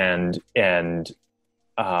truthfully and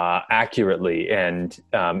accurately and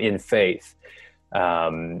in faith,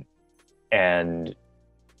 and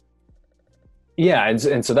yeah,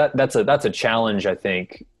 and so that's a challenge, I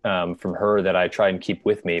think, from her, that I try and keep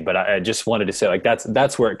with me. But I just wanted to say, like,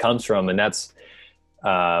 that's where it comes from, and that's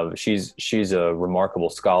she's a remarkable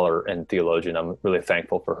scholar and theologian. I'm really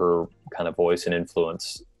thankful for her kind of voice and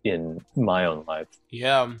influence in my own life.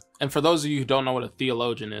 Yeah, and for those of you who don't know what a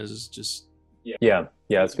theologian is, it's just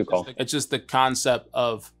that's a good call. It's just the concept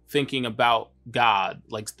of thinking about God,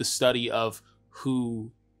 like the study of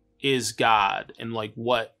who is God and like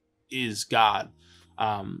what is God,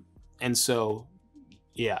 and so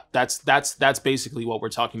yeah, that's basically what we're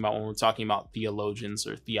talking about when we're talking about theologians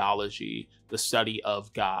or theology, the study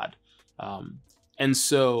of God. And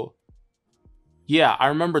so yeah, I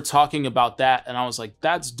remember talking about that, and I was like,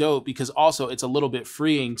 that's dope, because also it's a little bit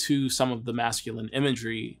freeing to some of the masculine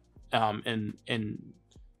imagery and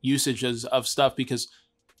usages of stuff, because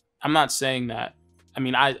I'm not saying that, I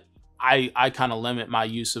mean, I kind of limit my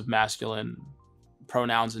use of masculine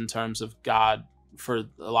pronouns in terms of God for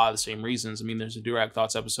a lot of the same reasons. I mean, there's a Durag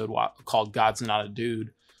Thoughts episode called God's Not a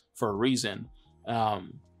Dude for a reason.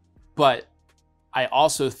 But I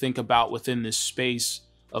also think about within this space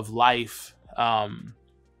of life,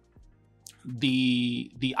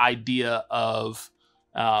 the idea of,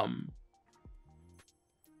 I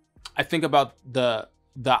think about the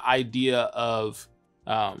idea of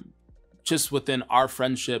just within our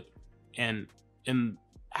friendship and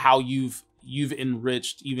how you've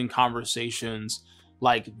enriched even conversations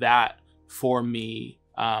like that for me.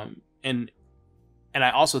 And I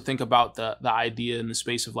also think about the idea in the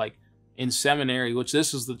space of, like, in seminary, which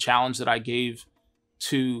this is the challenge that I gave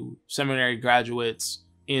to seminary graduates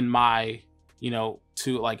in my,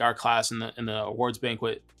 to like our class in the awards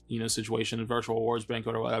banquet, situation, a virtual awards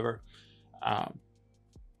banquet or whatever,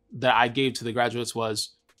 that I gave to the graduates,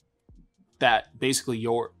 was that basically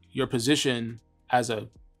your position as a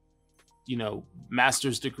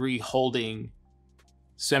master's degree holding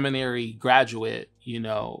seminary graduate,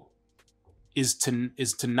 is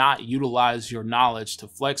to not utilize your knowledge to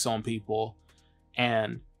flex on people,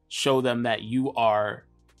 and show them that you are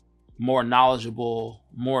more knowledgeable,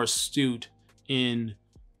 more astute in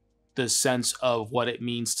the sense of what it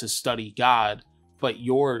means to study God, but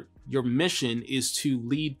your mission is to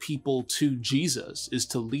lead people to Jesus, is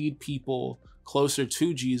to lead people closer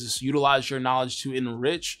to Jesus. Utilize your knowledge to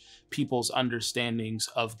enrich people's understandings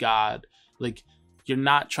of God. Like, you're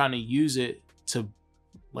not trying to use it to,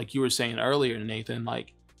 like you were saying earlier, Nathan,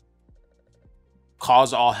 like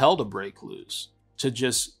cause all hell to break loose, to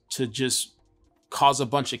just cause a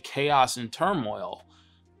bunch of chaos and turmoil.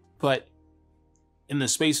 But in the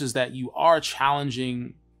spaces that you are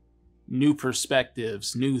challenging new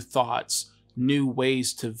perspectives, new thoughts, new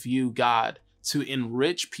ways to view God, to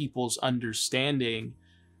enrich people's understanding,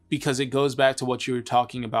 because it goes back to what you were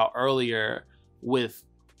talking about earlier with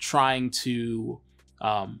trying to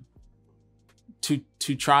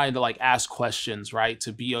try to like ask questions, right?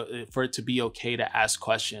 For it to be okay to ask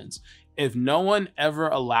questions. If no one ever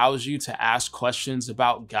allows you to ask questions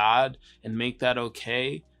about God and make that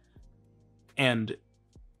okay, and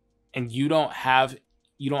you don't have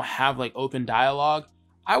like open dialogue,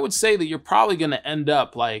 I would say that you're probably going to end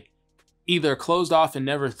up like either closed off and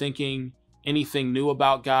never thinking anything new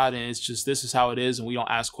about God, and it's just, this is how it is, and we don't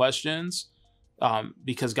ask questions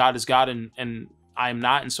because God is God and I'm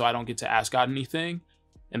not, and so I don't get to ask God anything,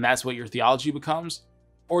 and that's what your theology becomes.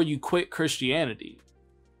 Or you quit Christianity.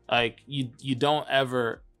 Like you don't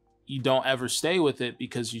ever stay with it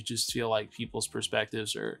because you just feel like people's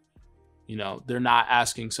perspectives are, you know, they're not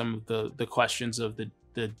asking some of the questions of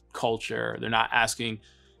the culture. They're not asking,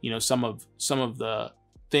 you know, some of the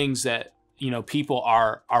things that, you know, people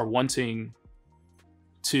are wanting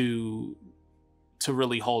to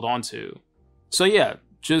really hold on to. So yeah,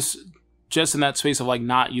 just in that space of like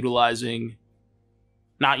not utilizing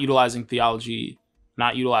theology,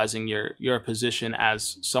 not utilizing your position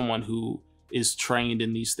as someone who is trained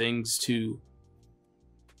in these things to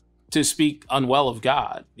speak unwell of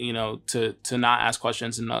God, you know, to not ask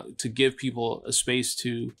questions, and to give people a space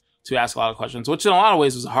to ask a lot of questions, which in a lot of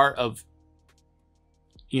ways was the heart of,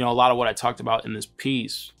 you know, a lot of what I talked about in this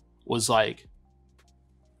piece was like,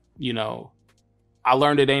 you know, I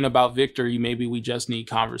learned it ain't about victory. Maybe we just need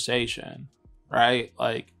conversation, right?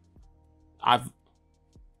 Like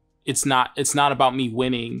it's not about me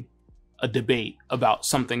winning a debate about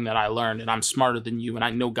something that I learned and I'm smarter than you and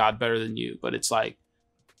I know God better than you. But it's like,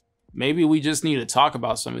 maybe we just need to talk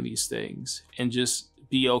about some of these things and just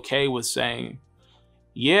be okay with saying,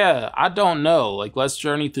 yeah, I don't know. Like, let's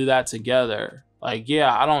journey through that together. Like,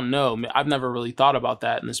 yeah, I don't know. I've never really thought about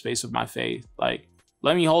that in the space of my faith. Like,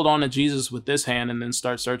 let me hold on to Jesus with this hand and then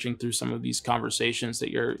start searching through some of these conversations that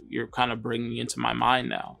you're kind of bringing into my mind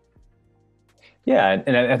now. Yeah,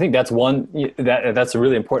 and I think that's that's a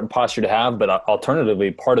really important posture to have. But alternatively,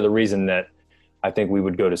 part of the reason that I think we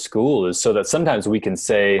would go to school is so that sometimes we can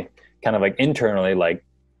say, kind of like internally, like,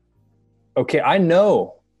 okay, I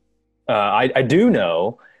know, I do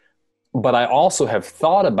know, but I also have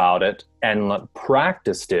thought about it and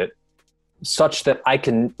practiced it such that I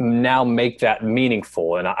can now make that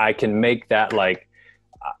meaningful, and I can make that like,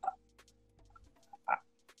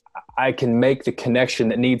 I can make the connection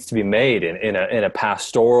that needs to be made in a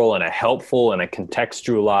pastoral and a helpful and a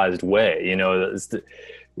contextualized way. You know,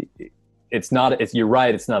 you're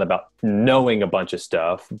right. It's not about knowing a bunch of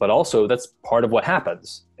stuff, but also that's part of what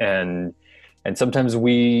happens. And sometimes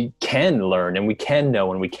we can learn and we can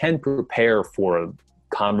know and we can prepare for a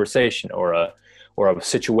conversation or a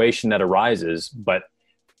situation that arises. But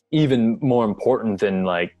even more important than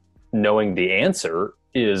like knowing the answer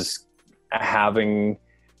is having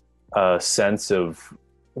a sense of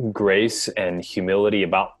grace and humility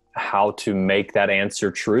about how to make that answer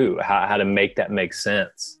true, how to make that make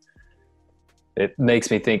sense. It makes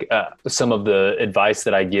me think some of the advice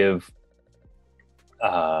that I give.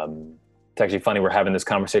 It's actually funny, we're having this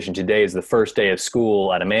conversation today. Is the first day of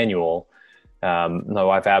school at Emmanuel. My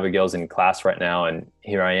wife Abigail's in class right now, and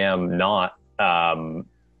here I am not. I'm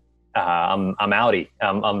outie.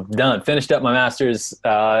 I'm done. Finished up my master's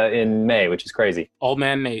in May, which is crazy. Old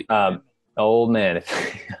man Nate. Old man.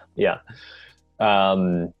 Yeah.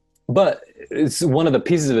 But it's one of the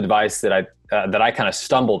pieces of advice that I kind of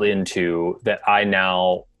stumbled into that I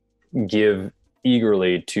now give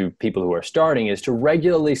eagerly to people who are starting, is to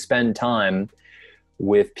regularly spend time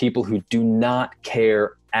with people who do not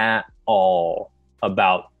care at all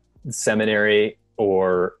about seminary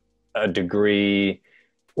or a degree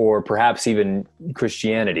or perhaps even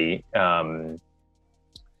Christianity,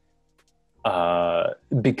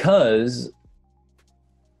 because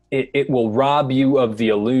it will rob you of the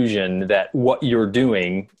illusion that what you're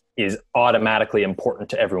doing is automatically important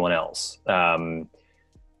to everyone else.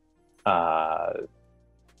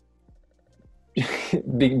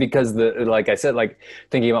 because like I said, like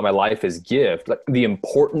thinking about my life as gift, like the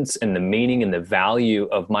importance and the meaning and the value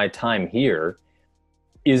of my time here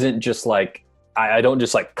isn't just like, I don't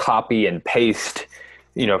just like copy and paste,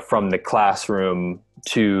 from the classroom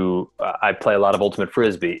to I play a lot of ultimate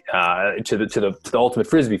frisbee to the ultimate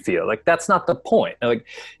frisbee field. Like that's not the point. Like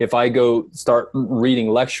if I go start reading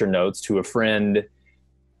lecture notes to a friend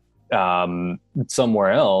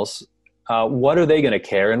somewhere else, what are they going to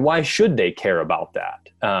care, and why should they care about that?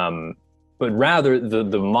 But rather,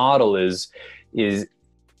 the model is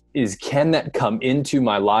can that come into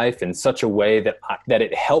my life in such a way that that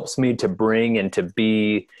it helps me to bring and to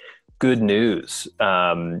be good news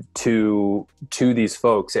to these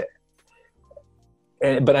folks.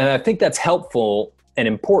 And I think that's helpful and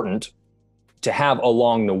important to have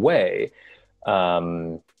along the way.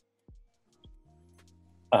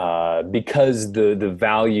 Because the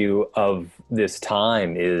value of this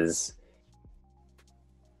time is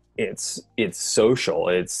it's social.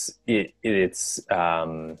 It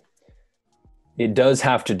does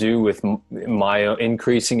have to do with my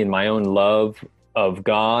increasing in my own love of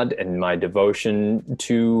God and my devotion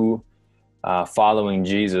to following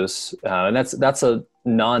Jesus, and that's a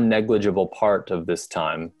non-negligible part of this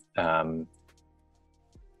time. But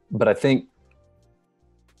I think.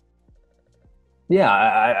 Yeah,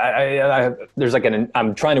 I there's like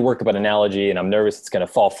I'm trying to work up an analogy, and I'm nervous it's going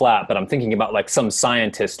to fall flat, but I'm thinking about like some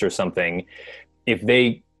scientist or something. If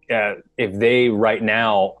they right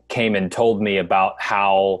now came and told me about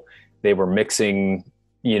how they were mixing,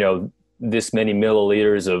 this many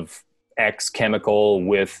milliliters of X chemical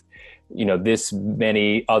with, this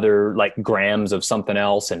many other like grams of something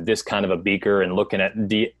else and this kind of a beaker and looking at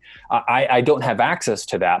I don't have access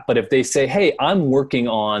to that. But if they say, hey, I'm working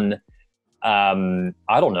on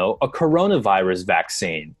I don't know, a coronavirus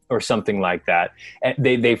vaccine or something like that. And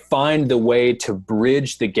they find the way to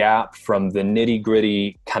bridge the gap from the nitty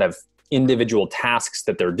gritty kind of individual tasks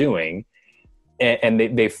that they're doing. And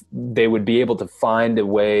they would be able to find a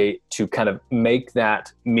way to kind of make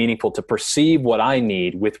that meaningful, to perceive what I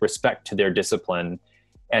need with respect to their discipline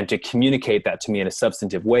and to communicate that to me in a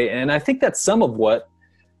substantive way. And I think that's some of what,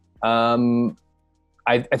 I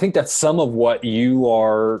think that's some of what you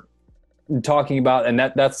are talking about, and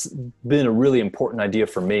that's been a really important idea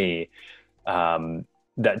for me,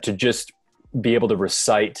 that to just be able to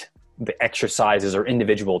recite the exercises or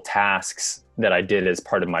individual tasks that I did as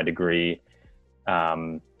part of my degree,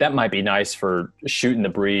 that might be nice for shooting the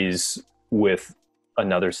breeze with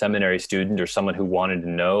another seminary student or someone who wanted to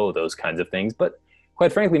know those kinds of things. But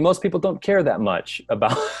quite frankly, most people don't care that much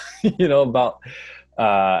about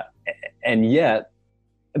and yet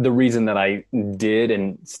the reason that I did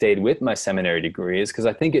and stayed with my seminary degree is because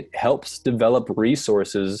I think it helps develop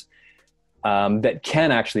resources that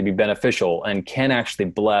can actually be beneficial and can actually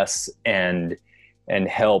bless and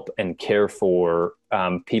help and care for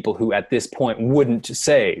people who at this point wouldn't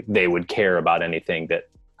say they would care about anything that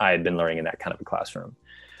I had been learning in that kind of a classroom.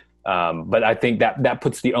 But I think that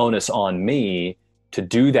puts the onus on me to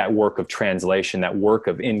do that work of translation, that work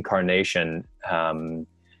of incarnation,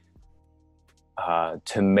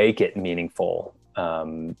 to make it meaningful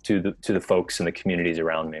to the folks in the communities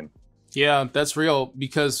around me. Yeah, that's real,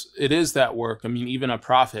 because it is that work. I mean, even a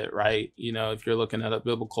prophet, right? If you're looking at a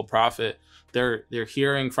biblical prophet, they're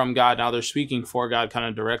hearing from God. Now they're speaking for God kind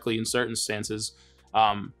of directly in certain stances,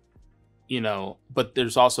 but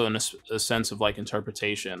there's also a sense of like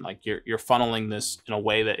interpretation, like you're funneling this in a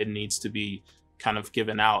way that it needs to be kind of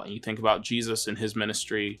given out. And you think about Jesus and his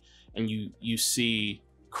ministry, and you see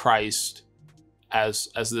Christ as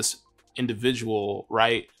this individual,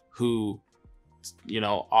 right, who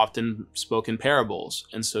often spoke in parables.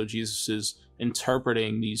 And so Jesus is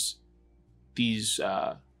interpreting these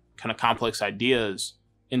kind of complex ideas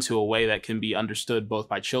into a way that can be understood both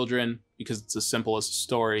by children, because it's as simple as a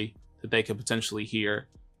story that they could potentially hear.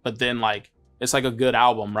 But then like it's like a good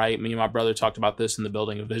album, right? Me and my brother talked about this in the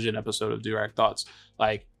Building a Vision episode of Durag Thoughts.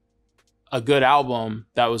 Like a good album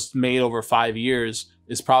that was made over 5 years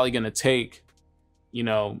is probably going to take,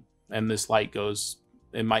 and this light goes,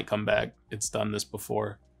 it might come back. It's done this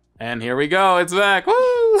before. And here we go. It's back.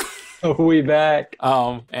 Woo! We back.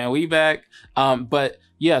 And we back. But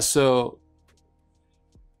yeah, so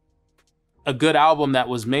a good album that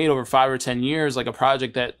was made over 5 or 10 years, like a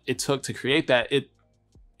project that it took to create that, it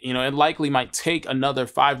likely might take another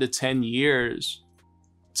 5 to 10 years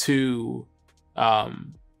to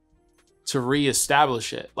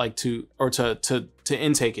reestablish it, like to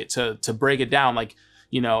intake it, to break it down. Like,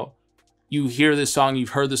 you hear this song,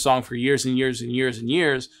 you've heard the song for years and years and years and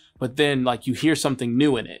years, but then like you hear something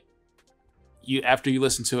new in it, after you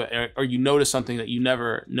listen to it, or you notice something that you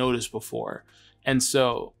never noticed before. And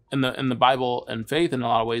so in the Bible and faith in a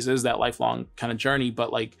lot of ways is that lifelong kind of journey.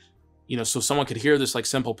 But like, you know, so someone could hear this like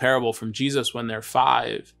simple parable from Jesus when they're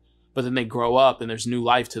 5, but then they grow up and there's new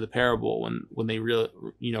life to the parable when they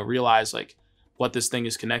realize like what this thing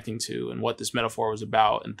is connecting to and what this metaphor was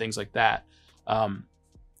about and things like that. And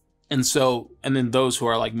then those who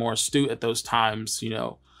are like more astute at those times, you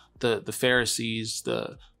know, the Pharisees,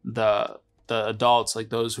 the adults, like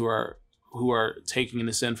those who are taking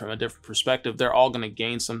this in from a different perspective, they're all going to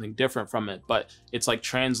gain something different from it. But it's like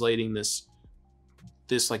translating this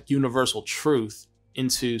like universal truth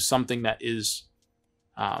into something that is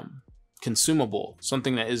consumable,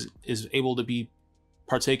 something that is able to be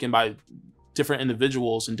partaken by different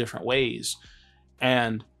individuals in different ways.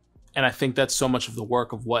 And I think that's so much of the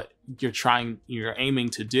work of what you're aiming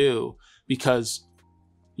to do, because,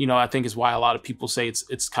 you know, I think is why a lot of people say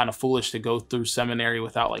it's kind of foolish to go through seminary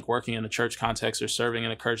without like working in a church context or serving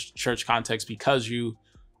in a church context, because you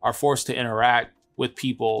are forced to interact with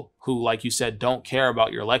people who, like you said, don't care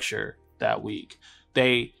about your lecture that week.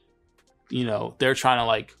 They, you know, they're trying to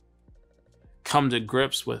like come to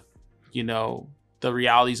grips with, you know, the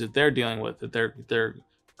realities that they're dealing with, that their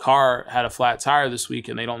car had a flat tire this week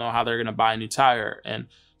and they don't know how they're going to buy a new tire. And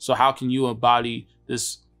so how can you embody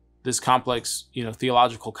this complex, you know,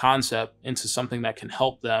 theological concept into something that can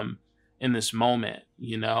help them in this moment,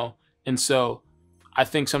 you know? And so I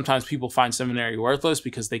think sometimes people find seminary worthless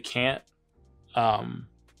because they can't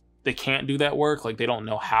do that work. Like they don't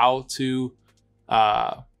know how to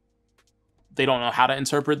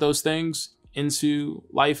interpret those things into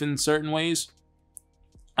life in certain ways.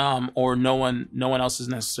 Or no one else is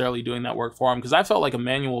necessarily doing that work for them. Because I felt like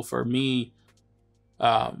Emmanuel for me,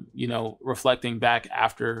 you know, reflecting back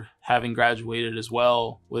after having graduated as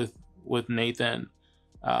well with Nathan,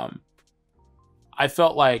 I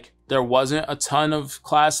felt like there wasn't a ton of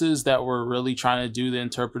classes that were really trying to do the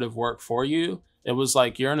interpretive work for you. It was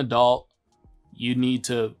like, you're an adult, you need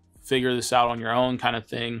to figure this out on your own kind of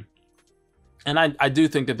thing. And I do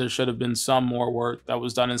think that there should have been some more work that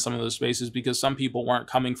was done in some of those spaces, because some people weren't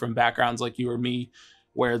coming from backgrounds like you or me,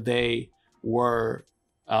 where they were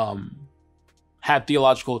had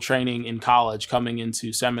theological training in college coming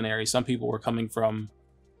into seminary. Some people were coming from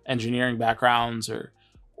engineering backgrounds,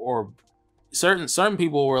 or certain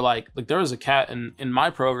people were like there was a cat in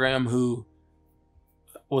my program who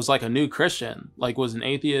was like a new Christian, like was an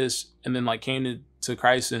atheist, and then like came to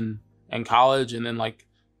Christ in college, and then like,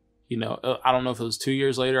 you know, I don't know if it was 2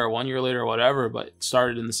 years later or 1 year later or whatever, but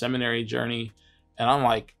started in the seminary journey. And I'm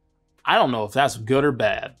like, I don't know if that's good or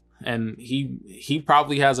bad. And he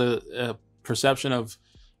probably has a perception of,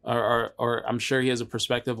 or I'm sure he has a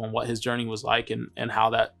perspective on what his journey was like and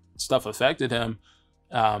how that stuff affected him,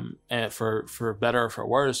 and for better or for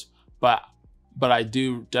worse. But I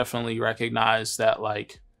do definitely recognize that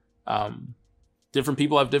like different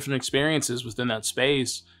people have different experiences within that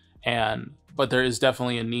space, but there is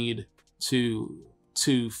definitely a need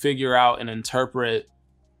to figure out and interpret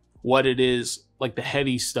what it is, like the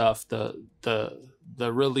heady stuff, the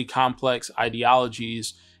really complex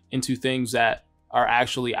ideologies, into things that are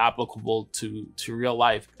actually applicable to real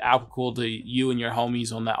life, applicable to you and your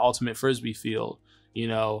homies on that ultimate frisbee field, you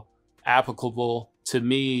know, applicable to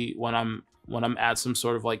me when I'm at some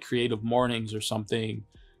sort of like creative mornings or something,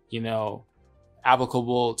 you know,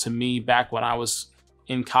 applicable to me back when I was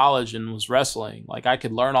in college and was wrestling. Like I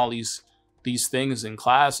could learn all these things in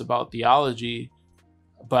class about theology,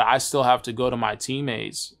 but I still have to go to my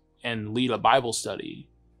teammates and lead a Bible study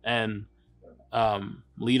and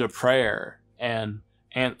lead a prayer and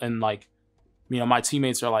like, you know, my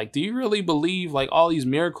teammates are like, do you really believe like all these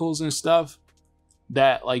miracles and stuff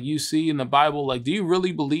that like you see in the Bible? Like, do you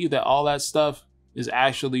really believe that all that stuff is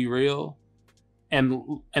actually real?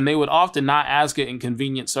 And they would often not ask it in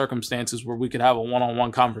convenient circumstances where we could have a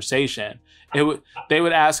one-on-one conversation. They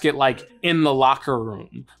would ask it like in the locker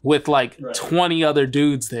room with like 20 other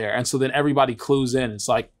dudes there. And so then everybody clues in. It's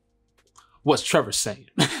like, what's Trevor saying?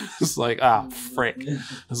 It's like, frick.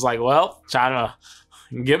 It's like, well, trying to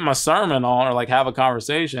get my sermon on or like have a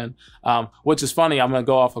conversation, which is funny. I'm going to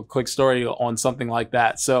go off a quick story on something like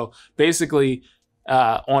that. So basically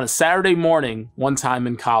on a Saturday morning, one time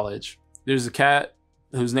in college, there's a cat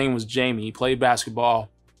whose name was Jamie. He played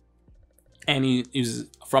basketball, and he was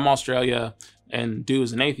from Australia, and dude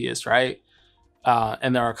was an atheist, right?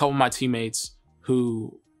 And there are a couple of my teammates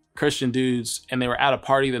who Christian dudes, and they were at a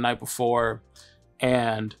party the night before,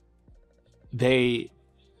 and they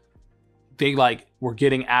like were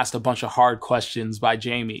getting asked a bunch of hard questions by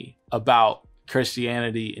Jamie about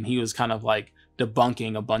Christianity, and he was kind of like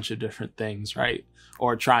debunking a bunch of different things, right?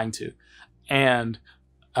 Or trying to. And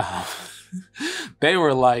they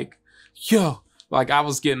were like, yo, like I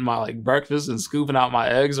was getting my like breakfast and scooping out my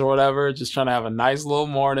eggs or whatever, just trying to have a nice little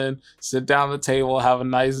morning, sit down at the table, have a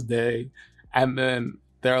nice day. And then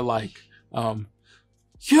they're like,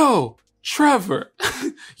 yo, Trevor,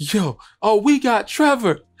 yo, oh, we got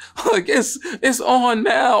Trevor. Like it's on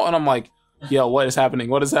now. And I'm like, yo, what is happening?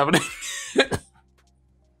 What is happening?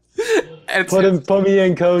 And put me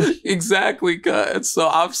in, coach. Exactly. And so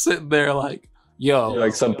I'm sitting there like, yo. You're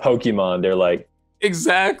like some Pokemon. They're like,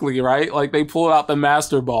 exactly, right? Like they pulled out the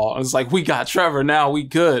master ball and it's like, we got Trevor now, we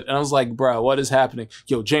good. And I was like, bro, what is happening?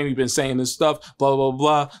 Yo, Jamie been saying this stuff, blah, blah,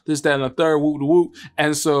 blah, this, that, and the third, whoop, whoop.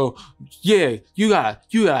 And so, yeah, you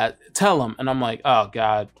gotta tell him. And I'm like, oh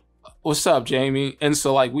God, what's up, Jamie? And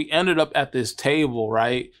so like we ended up at this table,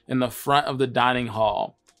 right? In the front of the dining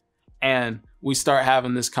hall. And we start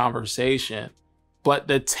having this conversation, but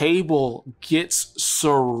the table gets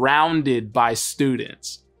surrounded by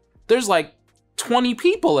students. There's like 20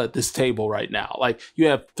 people at this table right now. Like you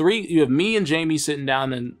have me and Jamie sitting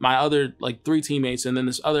down and my other like 3 teammates. And then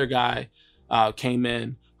this other guy came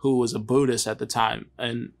in who was a Buddhist at the time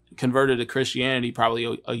and converted to Christianity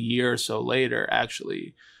probably a year or so later,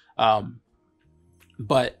 actually.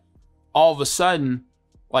 But all of a sudden,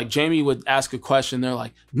 like Jamie would ask a question. They're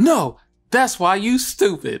like, no, that's why you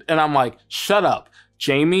stupid. And I'm like, shut up,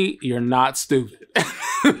 Jamie, you're not stupid.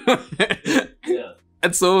 yeah.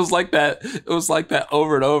 And so it was like that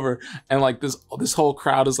over and over. And like this whole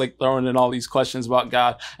crowd is like throwing in all these questions about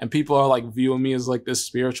God. And people are like viewing me as like this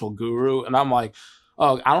spiritual guru. And I'm like,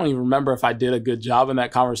 oh, I don't even remember if I did a good job in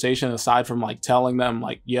that conversation, aside from like telling them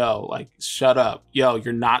like, yo, like, shut up. Yo,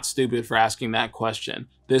 you're not stupid for asking that question.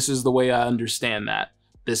 This is the way I understand that.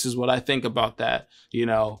 This is what I think about that. You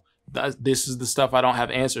know, this is the stuff I don't have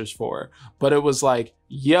answers for. But it was like,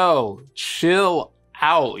 yo, chill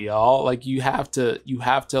out, y'all. Like you have to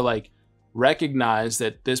like recognize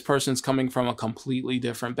that this person's coming from a completely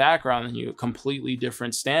different background than you, a completely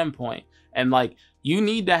different standpoint. And like, you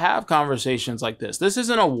need to have conversations like this. This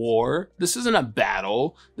isn't a war. This isn't a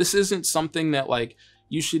battle. This isn't something that like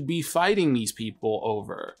you should be fighting these people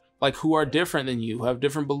over, like who are different than you, who have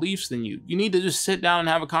different beliefs than you. You need to just sit down and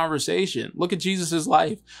have a conversation. Look at Jesus's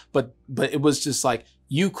life. But it was just like,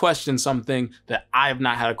 you questioned something that I have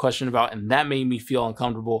not had a question about, and that made me feel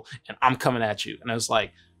uncomfortable, and I'm coming at you. And I was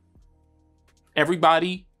like,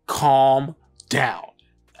 everybody calm down.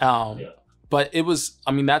 But it was,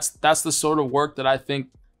 I mean, that's the sort of work that I think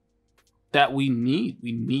that we need.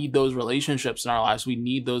 We need those relationships in our lives. We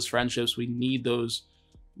need those friendships. We need those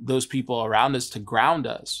people around us to ground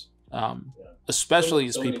us. Especially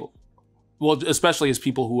as people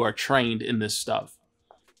who are trained in this stuff.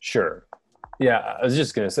 Sure. Yeah, I was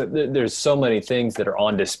just going to say, there's so many things that are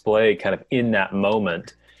on display kind of in that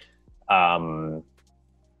moment,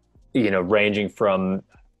 ranging from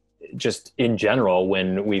just in general,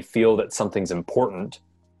 when we feel that something's important,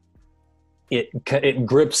 it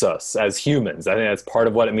grips us as humans. I think that's part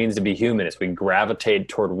of what it means to be human, is we gravitate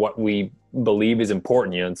toward what we believe is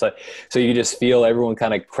important. And so you just feel everyone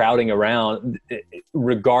kind of crowding around,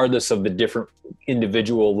 regardless of the different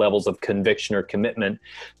individual levels of conviction or commitment.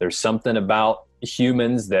 There's something about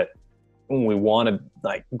humans that we want to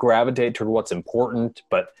like gravitate toward what's important,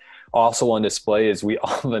 but also on display is we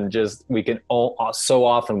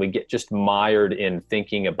get just mired in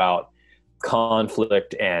thinking about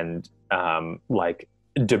conflict and like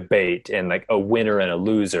debate and like a winner and a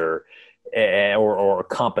loser, or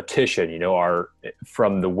competition,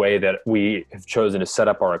 from the way that we have chosen to set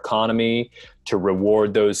up our economy to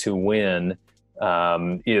reward those who win.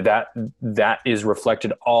 That is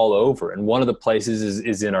reflected all over. And one of the places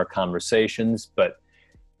is in our conversations, but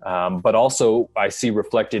also I see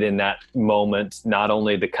reflected in that moment, not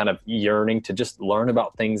only the kind of yearning to just learn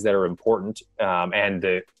about things that are important, and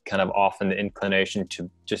the kind of often the inclination to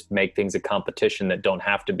just make things a competition that don't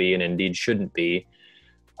have to be and indeed shouldn't be.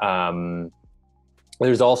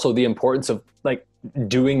 There's also the importance of like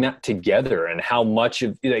doing that together, and how much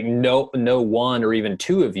of like no one or even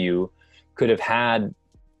two of you could have had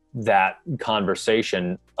that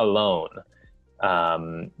conversation alone.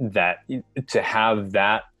 That to have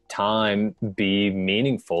that time be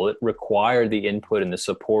meaningful, it required the input and the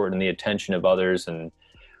support and the attention of others. And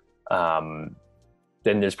then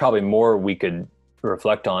there's probably more we could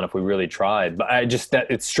reflect on if we really tried. But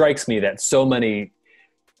it strikes me that so many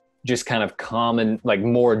just kind of common, like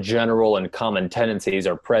more general and common tendencies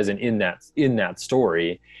are present in that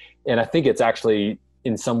story. And I think it's actually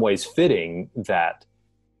in some ways fitting that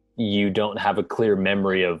you don't have a clear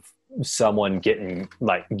memory of someone getting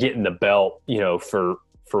the belt,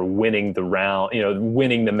 for winning the round,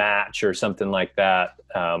 winning the match or something like that.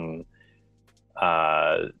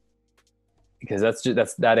 Because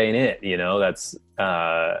that ain't it, that's,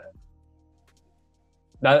 I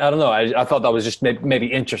don't know. I thought that was just maybe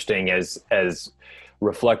interesting as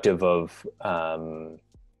reflective of,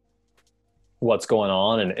 what's going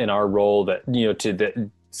on in our role, that,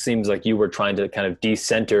 that seems like you were trying to kind of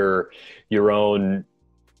decenter your own,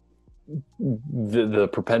 the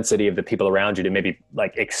propensity of the people around you to maybe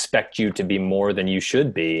like expect you to be more than you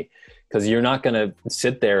should be, because you're not going to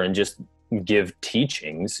sit there and just give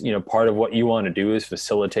teachings. Part of what you want to do is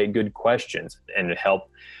facilitate good questions and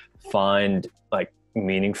help find like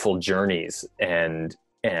meaningful journeys, and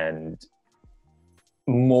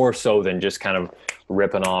more so than just kind of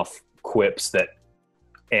ripping off quips that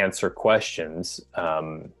answer questions.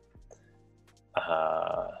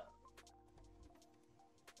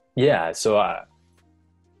 So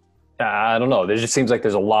I don't know. There just seems like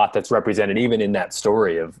there's a lot that's represented even in that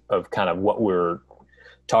story of kind of what we're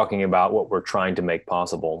talking about, what we're trying to make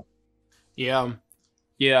possible. Yeah,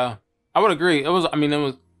 I would agree. It was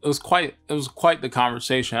quite the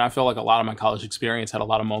conversation. I feel like a lot of my college experience had a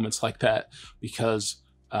lot of moments like that, because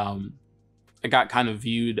I got kind of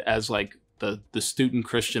viewed as like the student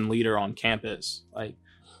Christian leader on campus, like,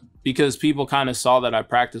 because people kind of saw that I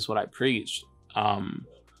practiced what I preached.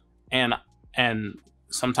 And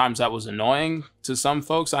sometimes that was annoying to some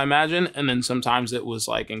folks, I imagine. And then sometimes it was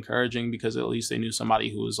like encouraging, because at least they knew somebody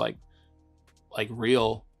who was like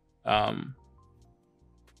real,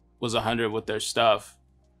 was 100 with their stuff.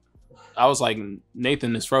 I was like,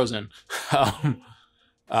 Nathan is frozen.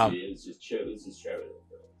 It's just Trevor.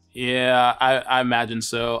 Yeah, I imagine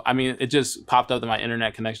so. I mean, it just popped up that my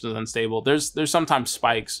internet connection is unstable. There's sometimes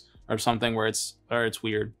spikes or something where it's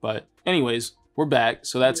weird. But anyways, we're back,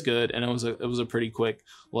 so that's good. And it was a pretty quick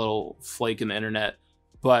little flake in the internet.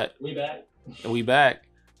 But we back.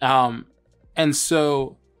 And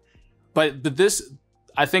so, but this,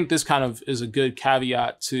 I think this kind of is a good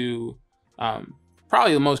caveat to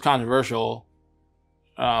probably the most controversial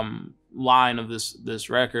line of this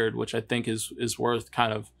record, which I think is worth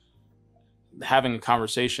kind of having a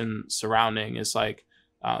conversation surrounding. Is like,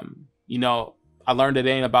 I learned it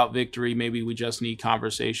ain't about victory. Maybe we just need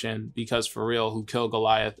conversation, because for real, who killed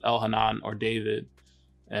Goliath, Elhanan or David?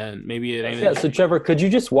 And maybe it ain't. Yeah. So Trevor, could you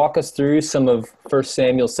just walk us through some of 1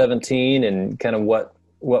 Samuel 17 and kind of what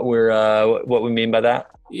we mean by that?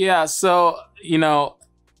 Yeah. So,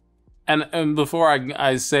 and before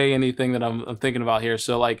I say anything that I'm thinking about here,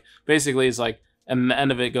 so like basically it's like, and the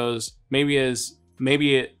end of it goes, maybe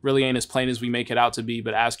it really ain't as plain as we make it out to be,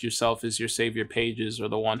 but ask yourself, is your savior pages or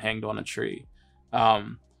the one hanged on a tree?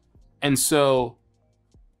 And so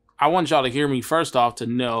I want y'all to hear me first off, to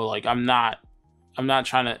know, like, I'm not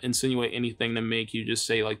trying to insinuate anything to make you just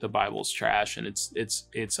say like the Bible's trash and it's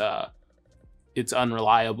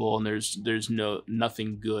unreliable and there's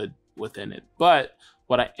nothing good within it. But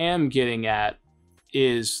what I am getting at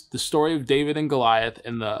is the story of David and Goliath,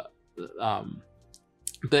 and the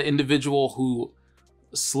individual who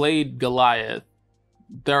slayed Goliath.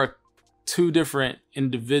 There are two different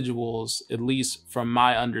individuals, at least from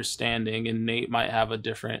my understanding, and Nate might have a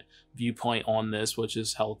different viewpoint on this, which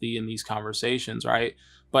is healthy in these conversations, right?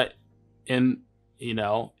 But in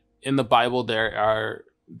the Bible, there are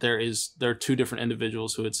two different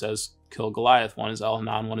individuals who it says kill Goliath. One is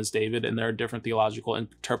Elhanan, one is David, and there are different theological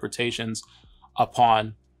interpretations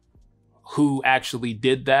upon who actually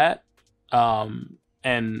did that, and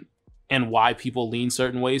why people lean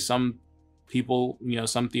certain ways. Some people,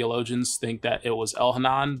 some theologians think that it was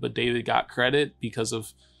Elhanan, but David got credit because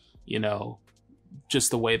of,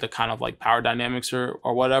 just the way the kind of like power dynamics or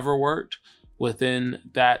whatever worked within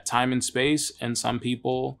that time and space. And some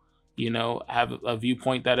people, have a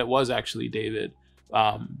viewpoint that it was actually David.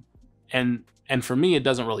 And for me, it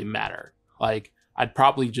doesn't really matter. Like, I'd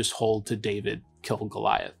probably just hold to David killed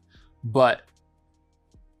Goliath. But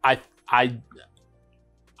I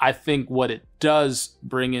think what it does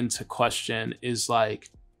bring into question is like,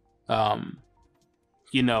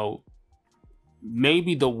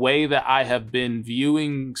 maybe the way that I have been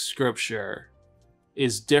viewing scripture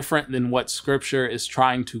is different than what scripture is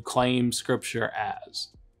trying to claim scripture as.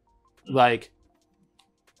 Like,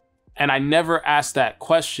 and I never asked that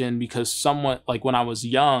question because someone, like when I was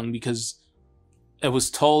young, because it was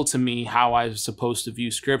told to me how I was supposed to view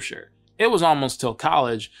scripture. It was almost till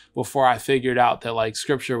college before I figured out that like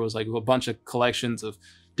scripture was like a bunch of collections of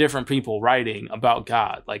different people writing about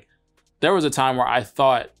God. Like, there was a time where I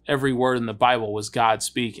thought every word in the Bible was God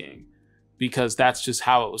speaking, because that's just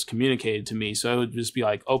how it was communicated to me. So it would just be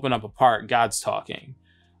like, open up a part, God's talking,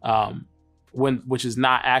 which is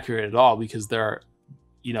not accurate at all, because there are,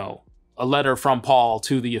 you know, a letter from Paul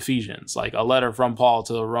to the Ephesians, like a letter from Paul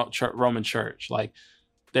to the Roman church. Like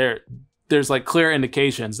there's like clear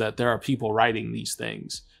indications that there are people writing these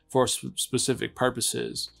things for specific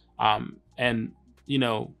purposes. And, you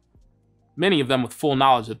know, many of them with full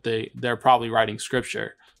knowledge that they're probably writing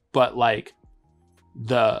scripture, but like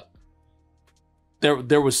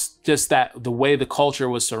there was just that the way the culture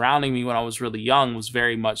was surrounding me when I was really young was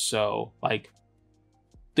very much so like,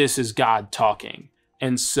 this is God talking.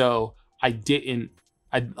 And so I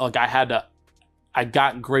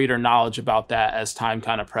got greater knowledge about that as time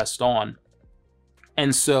kind of pressed on.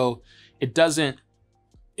 And so it doesn't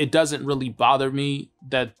really bother me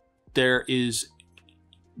that there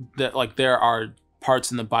are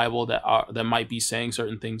parts in the Bible that might be saying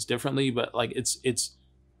certain things differently, but like it's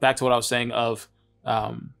back to what I was saying of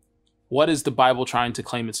what is the Bible trying to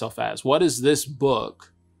claim itself as? What is this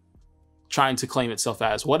book trying to claim itself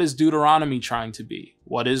as? What is Deuteronomy trying to be?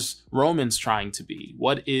 What is Romans trying to be?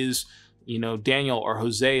 What is, you know, Daniel or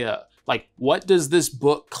Hosea? Like, what does this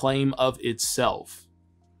book claim of itself,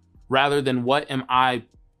 rather than what am I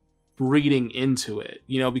reading into it?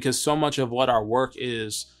 You know, because so much of what our work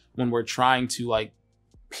is when we're trying to like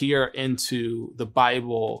peer into the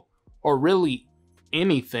Bible, or really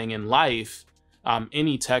anything in life,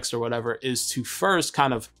 any text or whatever, is to first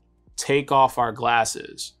kind of take off our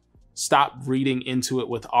glasses, stop reading into it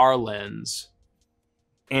with our lens,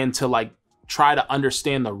 and to like try to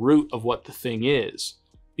understand the root of what the thing is.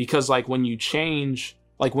 Because like when you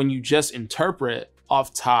just interpret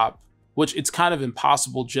off top, which it's kind of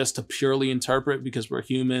impossible just to purely interpret, because we're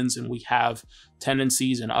humans and we have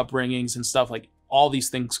tendencies and upbringings and stuff, like all these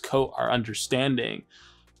things coat our understanding.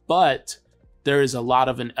 But there is a lot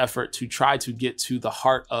of an effort to try to get to the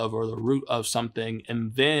heart of, or the root of something,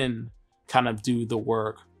 and then kind of do the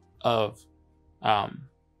work of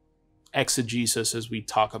exegesis, as we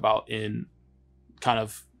talk about in kind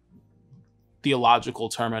of theological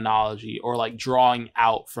terminology, or like drawing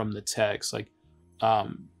out from the text. Like,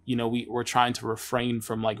 you know, we're trying to refrain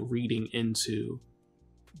from like reading into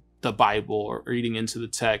the Bible or reading into the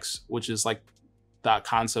text, which is like that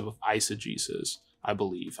concept of eisegesis, I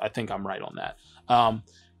believe. I think I'm right on that.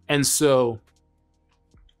 And so,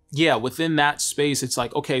 yeah, within that space, it's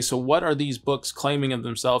like, okay, so what are these books claiming of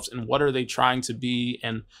themselves, and what are they trying to be,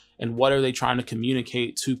 and what are they trying to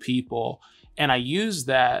communicate to people? And I use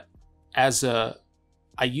that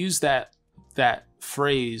that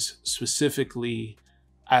phrase specifically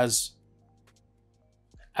as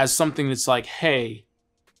something that's like, hey,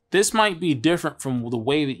 this might be different from the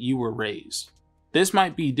way that you were raised. This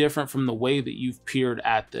might be different from the way that you've peered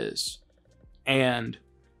at this. And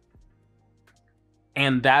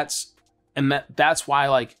that's why,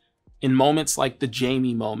 like, in moments like the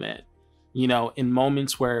Jamie moment, you know, in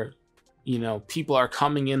moments where, you know, people are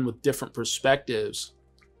coming in with different perspectives,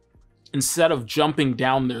 instead of jumping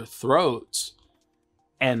down their throats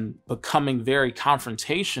and becoming very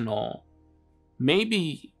confrontational,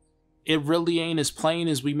 maybe it really ain't as plain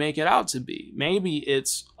as we make it out to be. Maybe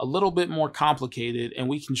it's a little bit more complicated, and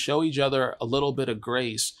we can show each other a little bit of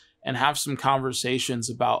grace and have some conversations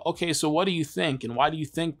about, okay, so what do you think, and why do you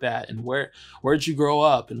think that, and where'd you grow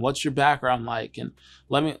up, and what's your background like, and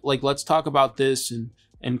let's talk about this and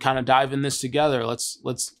kind of dive in this together.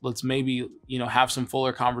 Let's maybe, you know, have some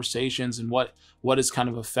fuller conversations, and what is kind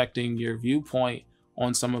of affecting your viewpoint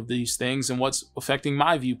on some of these things, and what's affecting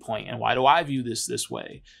my viewpoint, and why do I view this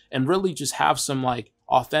way, and really just have some like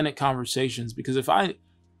authentic conversations. Because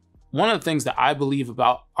one of the things that I believe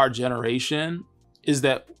about our generation is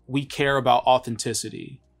that we care about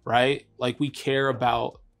authenticity, right? Like, we care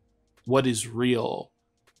about what is real.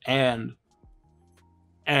 And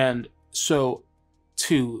so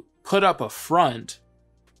to put up a front,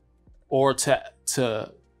 or to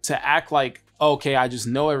act like, okay, I just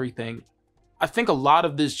know everything. I think a lot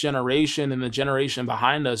of this generation and the generation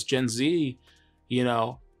behind us, Gen Z, you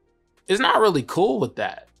know, is not really cool with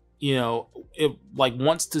that. You know, it like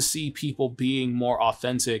wants to see people being more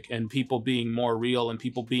authentic, and people being more real, and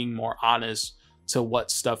people being more honest to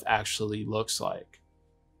what stuff actually looks like.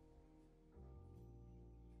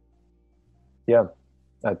 Yeah,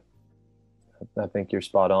 I think you're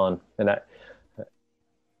spot on. And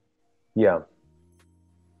yeah,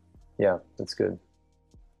 that's good.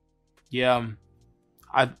 Yeah.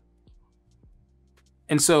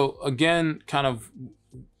 And so again, kind of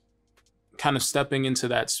stepping into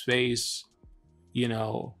that space, you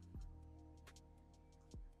know,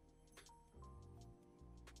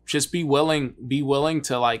 just be willing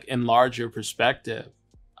to like enlarge your perspective.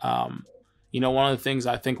 One of the things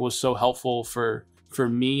I think was so helpful for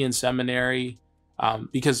me in seminary,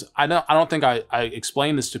 because I don't think I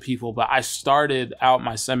explained this to people, but I started out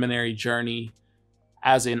my seminary journey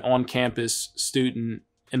as an on-campus student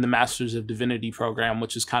in the Masters of Divinity program,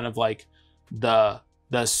 which is kind of like the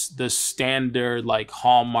standard like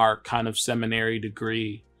hallmark kind of seminary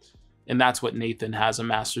degree, and that's what Nathan has a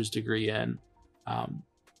master's degree in.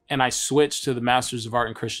 And I switched to the Masters of Art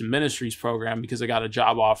and Christian Ministries program because I got a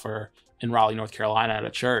job offer in Raleigh, North Carolina at a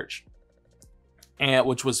church, and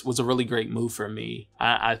which was a really great move for me.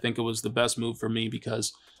 I think it was the best move for me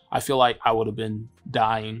because I feel like I would have been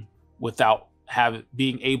dying without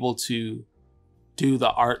being able to do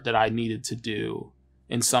the art that I needed to do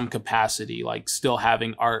in some capacity, like still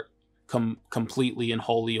having art completely and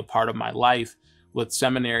wholly a part of my life. With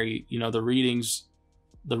seminary,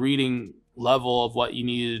 the reading level of what you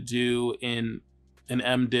needed to do in an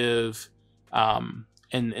MDiv,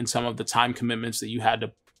 and some of the time commitments that you had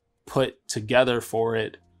to put together for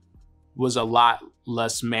it was a lot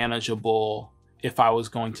less manageable if I was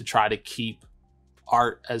going to try to keep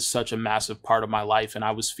art as such a massive part of my life. And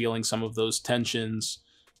I was feeling some of those tensions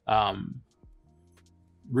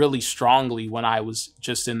really strongly when I was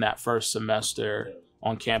just in that first semester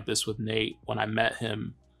on campus with Nate when I met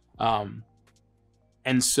him.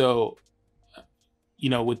 And so,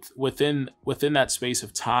 within that space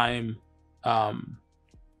of time, I'm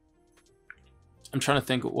trying to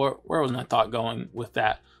think where was my thought going with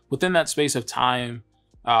that. Within that space of time,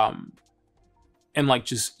 and like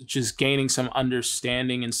just gaining some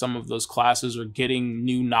understanding in some of those classes or getting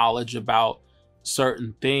new knowledge about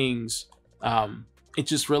certain things, it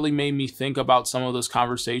just really made me think about some of those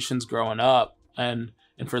conversations growing up. And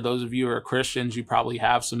for those of you who are Christians, you probably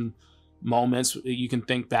have some moments you can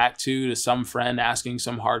think back to some friend asking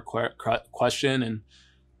some hard question, and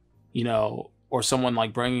or someone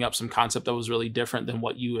like bringing up some concept that was really different than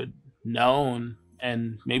what you had known,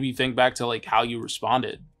 and maybe think back to like how you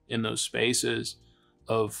responded in those spaces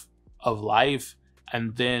of life.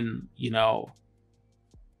 And then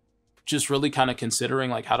just really kind of considering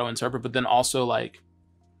like how to interpret, but then also like,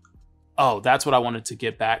 oh, that's what I wanted to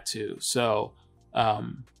get back to. So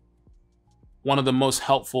one of the most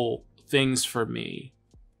helpful things for me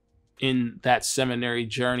in that seminary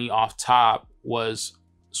journey off top was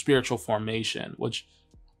spiritual formation. Which,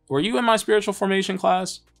 were you in my spiritual formation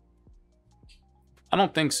class? I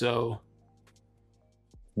don't think so.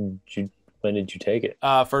 When did you take it?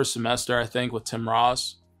 First semester, I think, with Tim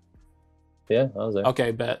Ross. Yeah, I was there.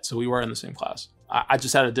 Okay, bet. So we were in the same class. I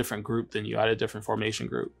just had a different group than you. I had a different formation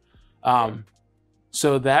group.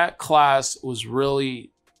 So that class was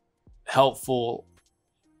really helpful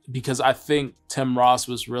because I think Tim Ross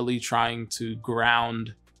was really trying to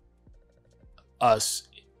ground us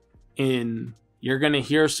in, you're going to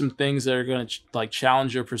hear some things that are going to like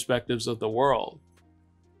challenge your perspectives of the world.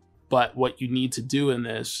 But what you need to do in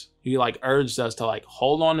this, he like urged us to like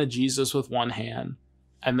hold on to Jesus with one hand,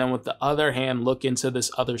 and then with the other hand, look into this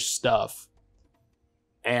other stuff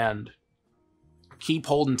and keep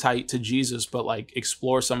holding tight to Jesus, but like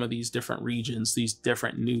explore some of these different regions, these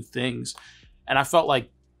different new things. And I felt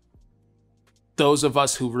like those of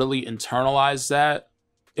us who really internalized that,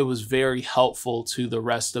 it was very helpful to the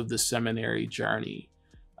rest of the seminary journey.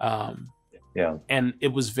 Yeah. And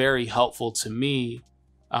it was very helpful to me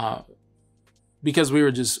because we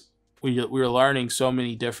were learning so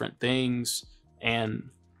many different things and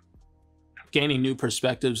gaining new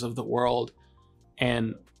perspectives of the world,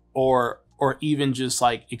 and or even just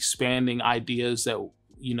like expanding ideas that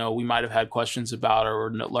we might have had questions about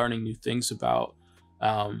or learning new things about.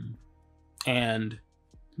 And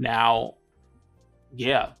now,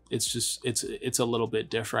 yeah, it's a little bit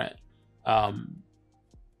different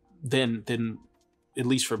than at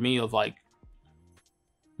least for me, of like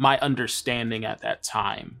my understanding at that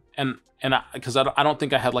time. And because I don't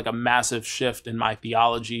think I had like a massive shift in my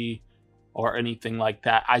theology or anything like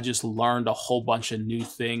that. I just learned a whole bunch of new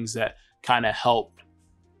things that kind of helped,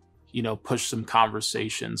 push some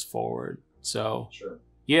conversations forward. So Sure.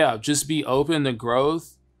 Yeah, just be open to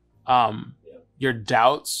growth. Your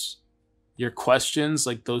doubts, your questions,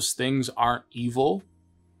 like those things aren't evil,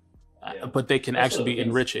 but they can actually be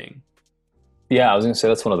enriching. Yeah, I was going to say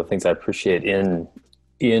that's one of the things I appreciate in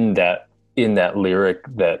that lyric,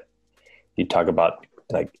 that you talk about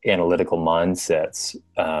like analytical mindsets,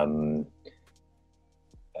 that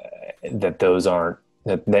those aren't,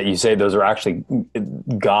 that you say those are actually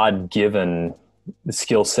God-given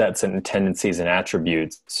skill sets and tendencies and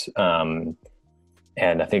attributes. And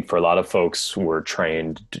And I think for a lot of folks, we're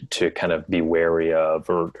trained to kind of be wary of,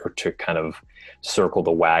 or to kind of circle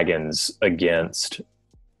the wagons against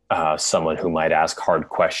someone who might ask hard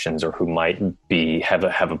questions, or who might have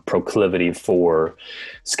a proclivity for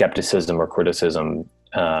skepticism or criticism.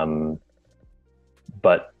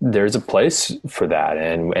 But there's a place for that,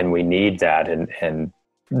 and we need that. And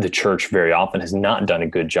the church very often has not done a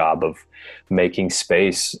good job of making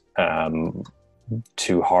space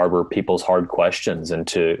to harbor people's hard questions and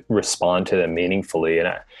to respond to them meaningfully.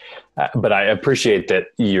 And but I appreciate that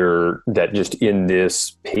that just in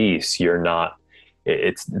this piece,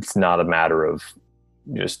 it's not a matter of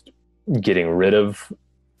just getting rid of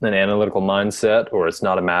an analytical mindset, or it's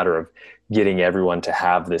not a matter of getting everyone to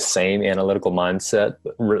have the same analytical mindset,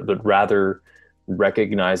 but rather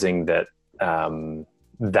recognizing that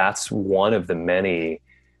that's one of the many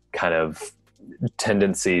kind of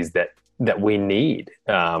tendencies that we need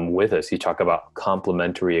with us. You talk about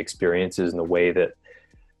complementary experiences and the way that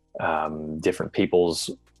different people's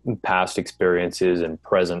past experiences and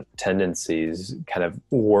present tendencies kind of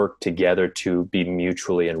work together to be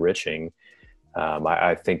mutually enriching.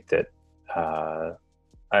 I think that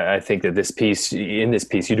in this piece,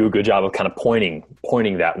 you do a good job of kind of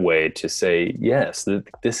pointing that way to say, yes,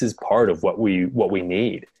 this is part of what we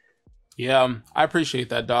need. Yeah, I appreciate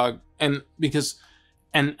that, dog. And because,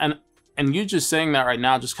 and you just saying that right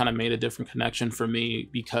now just kind of made a different connection for me,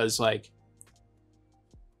 because like,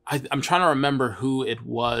 I'm trying to remember who it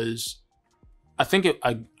was. I think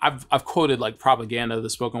I've quoted like Propaganda, the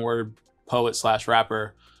spoken word poet /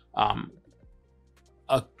 rapper,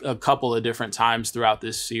 a couple of different times throughout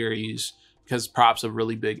this series, because Prop's a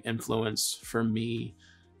really big influence for me.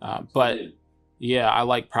 But yeah, I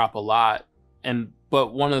like Prop a lot.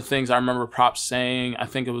 But one of the things I remember Prop saying, I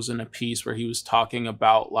think it was in a piece where he was talking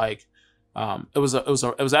about like, it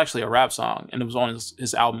was actually a rap song, and it was on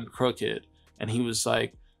his album Crooked, and he was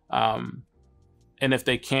like, and if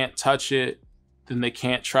they can't touch it, then they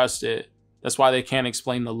can't trust it. That's why they can't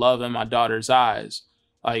explain the love in my daughter's eyes.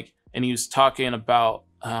 Like, and he was talking about,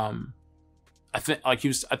 I think he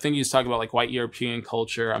was talking about like white European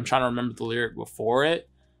culture. I'm trying to remember the lyric before it,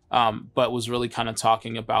 but was really kind of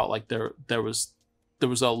talking about like there was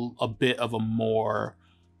a bit of a more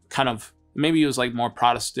kind of, maybe it was like more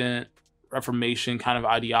Protestant Reformation kind of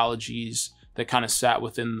ideologies that kind of sat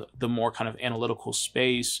within the more kind of analytical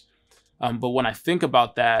space. But when I think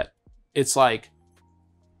about that, it's like,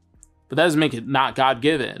 but that doesn't make it not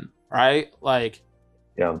God-given, right? Like,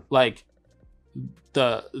 yeah, like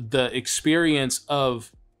the experience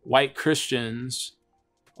of white Christians,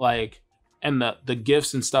 like, and the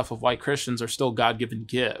gifts and stuff of white Christians are still God-given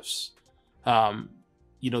gifts.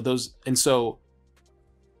 Those, and so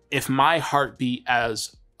if my heartbeat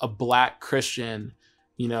as a Black Christian,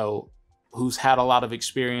 who's had a lot of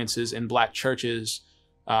experiences in Black churches,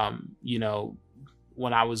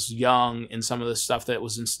 when I was young, and some of the stuff that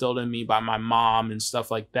was instilled in me by my mom and stuff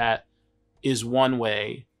like that, is one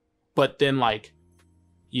way. But then like,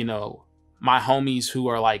 my homies who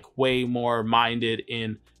are like way more minded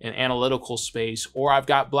in an analytical space, or I've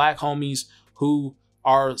got Black homies who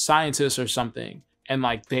are scientists or something, and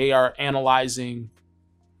like they are analyzing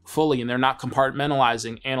fully, and they're not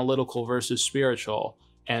compartmentalizing analytical versus spiritual.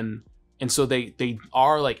 And so they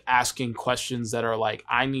are like asking questions that are like,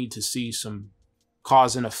 I need to see some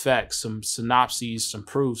cause and effect, some synopses, some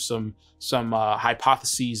proof, some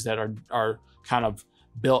hypotheses that are kind of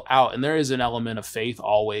built out. And there is an element of faith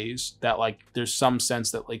always, that like there's some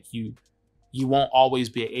sense that like you won't always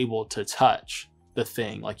be able to touch the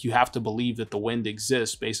thing. Like you have to believe that the wind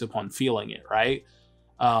exists based upon feeling it, right?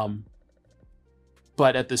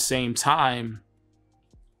 But at the same time,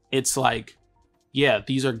 it's like, yeah,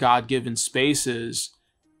 these are God-given spaces,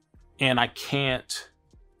 and I can't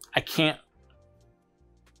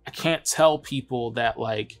tell people that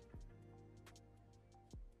like,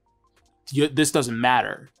 this doesn't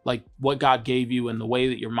matter. Like what God gave you and the way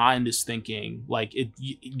that your mind is thinking, like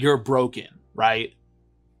you're broken, right?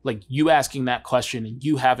 Like you asking that question and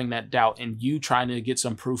you having that doubt and you trying to get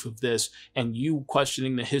some proof of this and you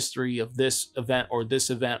questioning the history of this event or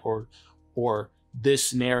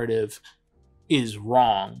this narrative is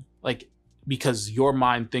wrong. Like, because your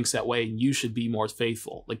mind thinks that way and you should be more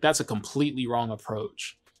faithful. Like that's a completely wrong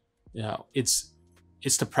approach.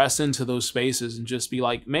 It's to press into those spaces and just be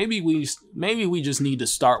like, maybe we just need to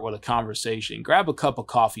start with a conversation. Grab a cup of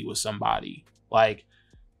coffee with somebody, like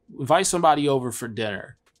invite somebody over for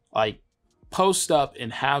dinner, like post up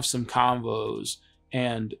and have some convos,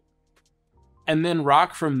 and then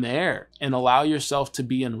rock from there and allow yourself to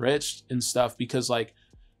be enriched and stuff. Because like,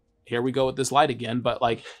 here we go with this light again, but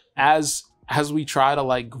like as as we try to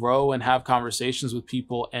like grow and have conversations with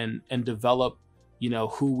people and develop,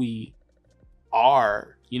 who we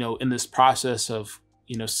are, in this process of,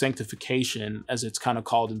 sanctification, as it's kind of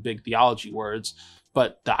called in big theology words.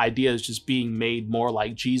 But the idea is just being made more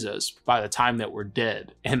like Jesus by the time that we're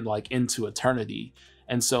dead and like into eternity.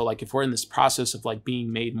 And so like, if we're in this process of like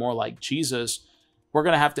being made more like Jesus, we're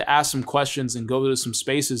going to have to ask some questions and go to some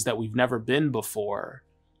spaces that we've never been before.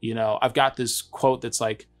 I've got this quote that's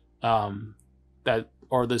like, I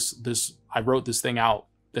wrote this thing out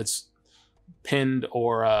that's pinned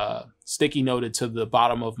or sticky noted to the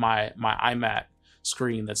bottom of my iMac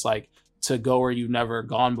screen. That's like, to go where you've never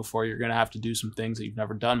gone before, you're going to have to do some things that you've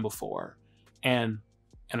never done before. And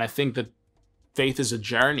I think that faith is a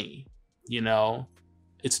journey,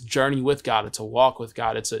 it's a journey with God. It's a walk with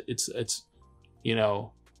God. It's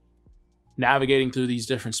navigating through these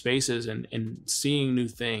different spaces and seeing new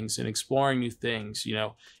things and exploring new things,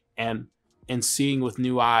 and seeing with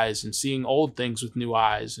new eyes and seeing old things with new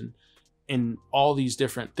eyes and all these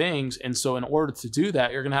different things. And so in order to do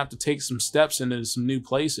that, you're going to have to take some steps into some new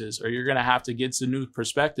places, or you're going to have to get some new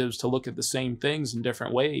perspectives to look at the same things in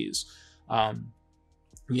different ways.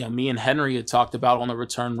 Me and Henry had talked about on the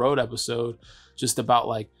Return Road episode, just about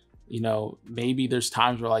like, maybe there's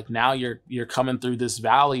times where like now you're coming through this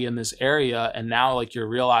valley in this area, and now like you're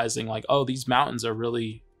realizing like, oh, these mountains are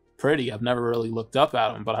really pretty. I've never really looked up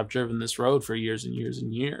at them, but I've driven this road for years and years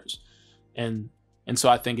and years. And so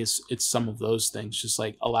I think it's some of those things, just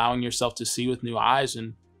like allowing yourself to see with new eyes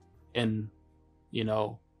and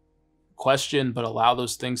question, but allow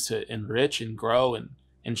those things to enrich and grow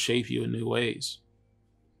and shape you in new ways.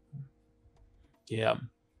 Yeah.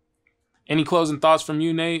 Any closing thoughts from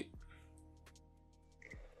you, Nate?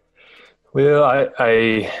 Well,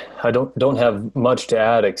 I don't have much to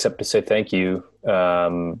add except to say thank you.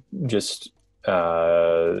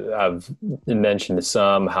 I've mentioned to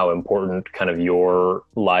some how important kind of your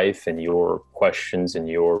life and your questions and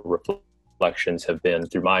your reflections have been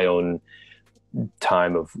through my own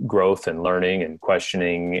time of growth and learning and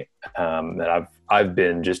questioning, that I've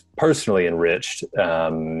been just personally enriched.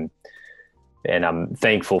 And I'm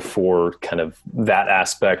thankful for kind of that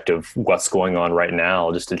aspect of what's going on right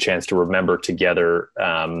now, just a chance to remember together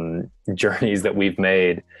journeys that we've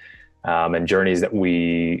made, and journeys that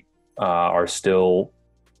we are still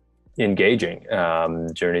engaging,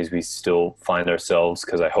 journeys we still find ourselves,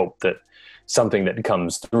 because I hope that something that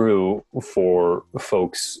comes through for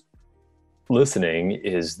folks listening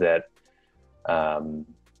is that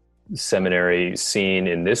seminary seen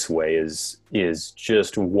in this way is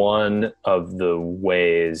just one of the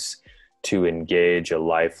ways to engage a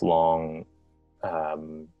lifelong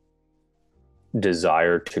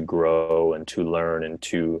desire to grow and to learn and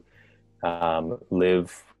to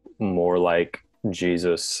live more like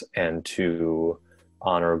Jesus and to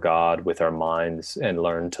honor God with our minds and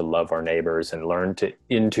learn to love our neighbors and learn to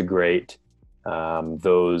integrate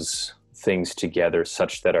those things together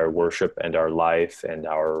such that our worship and our life and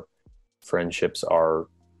our friendships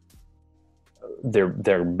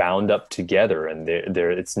they're bound up together, and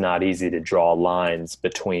it's not easy to draw lines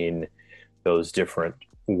between those different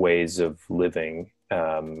ways of living,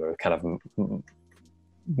 or kind of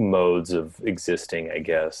modes of existing, I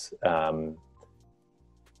guess. And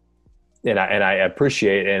I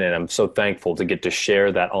appreciate it, and I'm so thankful to get to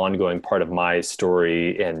share that ongoing part of my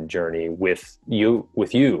story and journey with you,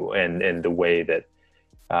 and the way that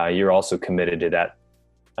you're also committed to that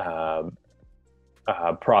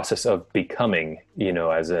process of becoming,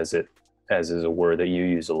 as is a word that you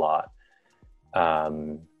use a lot.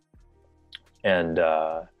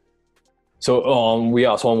 So we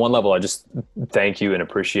also, on one level, I just thank you and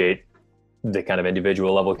appreciate the kind of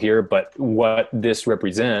individual level here, but what this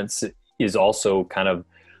represents is also kind of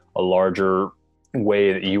a larger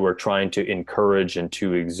way that you are trying to encourage and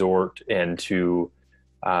to exhort and to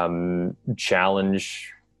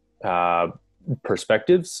challenge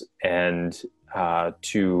perspectives and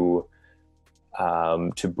to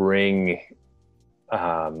bring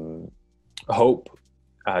hope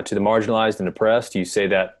to the marginalized and oppressed. You say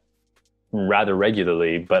that rather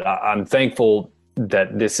regularly, but I'm thankful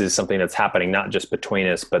that this is something that's happening not just between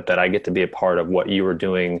us, but that I get to be a part of what you are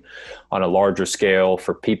doing on a larger scale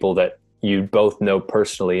for people that you both know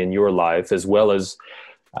personally in your life, as well as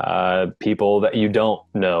people that you don't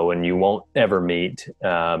know and you won't ever meet.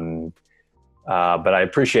 But I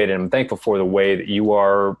appreciate it. I'm thankful for the way that you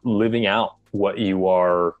are living out what you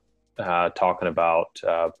are talking about.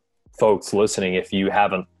 Folks listening, if you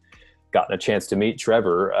haven't gotten a chance to meet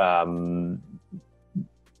Trevor,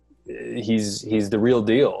 he's the real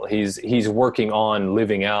deal. He's working on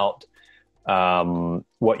living out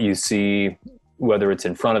what you see, whether it's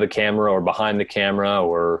in front of the camera or behind the camera,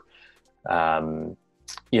 or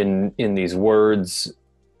in these words.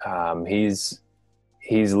 He's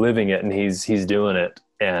living it, and he's doing it.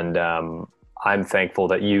 And I'm thankful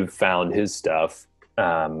that you've found his stuff,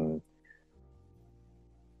 because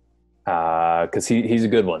he's a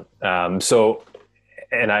good one. So,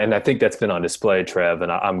 and I think that's been on display, Trev,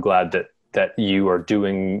 and I'm glad that you are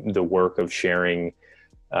doing the work of sharing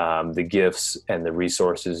the gifts and the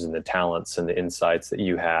resources and the talents and the insights that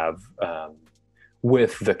you have,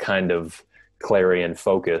 with the kind of clarity and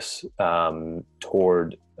focus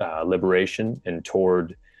toward liberation, and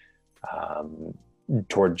toward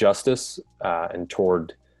justice, and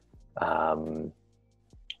toward a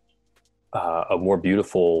more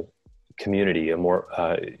beautiful community, a more,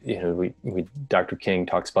 Dr. King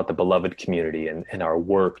talks about the beloved community, and our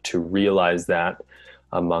work to realize that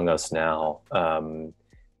among us now.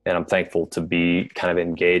 And I'm thankful to be kind of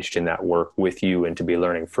engaged in that work with you, and to be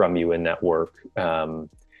learning from you in that work,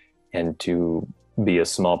 and to be a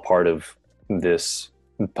small part of this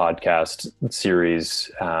podcast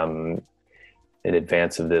series in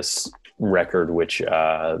advance of this record, which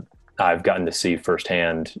I've gotten to see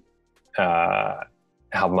firsthand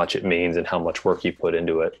how much it means and how much work you put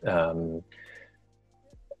into it,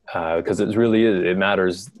 because it really is, it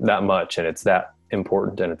matters that much, and it's that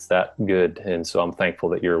important, and it's that good. And so I'm thankful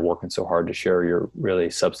that you're working so hard to share your really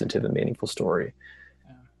substantive and meaningful story.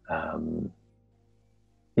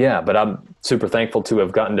 But I'm super thankful to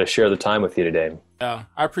have gotten to share the time with you today. Yeah,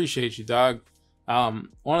 I appreciate you, dog. One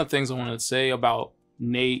of the things I wanted to say about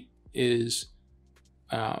Nate is,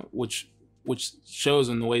 which shows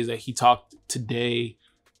in the ways that he talked today,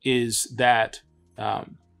 is that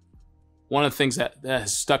one of the things that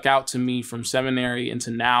has stuck out to me from seminary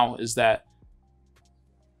into now is that,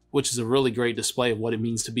 which is a really great display of what it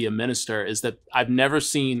means to be a minister, is that I've never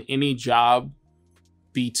seen any job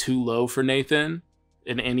be too low for Nathan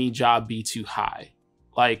and any job be too high.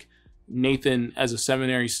 Like, Nathan, as a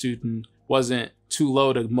seminary student, wasn't too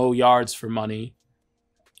low to mow yards for money.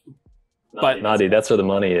 But Naughty, that's where the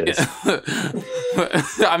money is.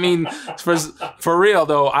 I mean, for real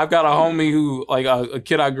though, I've got a homie who, like, a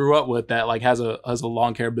kid I grew up with that like has a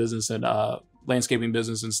lawn care business and landscaping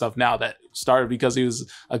business and stuff now, that started because he was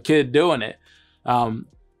a kid doing it.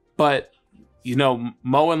 But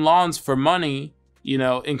mowing lawns for money,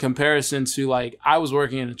 in comparison to, like, I was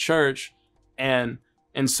working in a church, and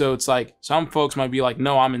so it's like some folks might be like,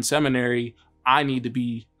 no, I'm in seminary, I need to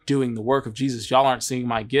be doing the work of Jesus, y'all aren't seeing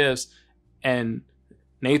my gifts. And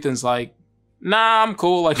Nathan's like, nah, I'm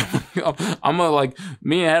cool. Like, I'm gonna, like,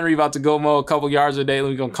 me and Henry about to go mow a couple yards a day, and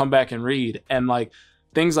we're gonna come back and read, and like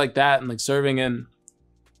things like that. And like serving in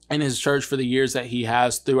his church for the years that he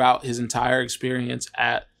has throughout his entire experience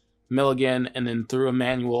at Milligan, and then through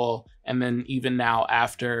Emmanuel, and then even now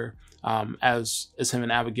after, as him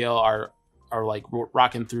and Abigail are like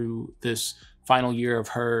rocking through this final year of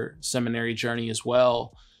her seminary journey as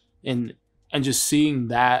well, and just seeing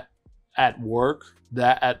that at work,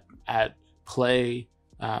 that at play,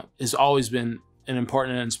 has always been an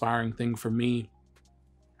important and inspiring thing for me.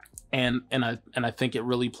 And I think it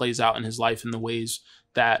really plays out in his life in the ways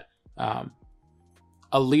that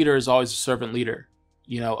a leader is always a servant leader.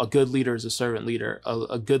 A good leader is a servant leader.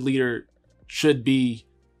 A good leader should be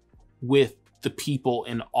with the people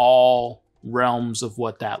in all realms of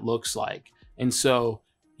what that looks like. And so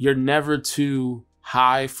you're never too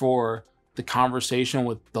high for the conversation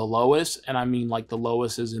with the lowest. And I mean, like, the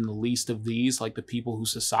lowest is in the least of these, like the people who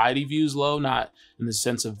society views low, not in the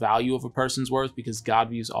sense of value of a person's worth, because God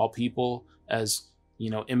views all people as,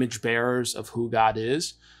 image bearers of who God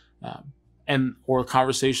is. Or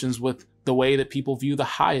conversations with the way that people view the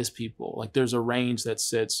highest people. Like, there's a range that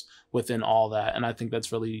sits within all that. And I think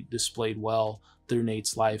that's really displayed well through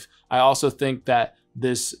Nate's life. I also think that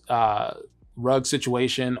this rug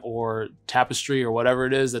situation or tapestry or whatever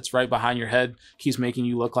it is that's right behind your head keeps making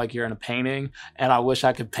you look like you're in a painting. And I wish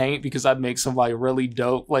I could paint, because I'd make some like really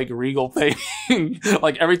dope, like regal painting.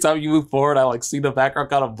 Like, every time you move forward, I like see the background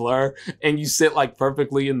kind of blur, and you sit like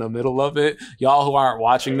perfectly in the middle of it. Y'all who aren't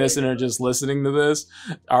watching this and are just listening to this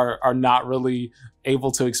are not really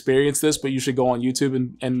able to experience this, but you should go on YouTube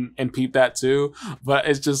and peep that too. But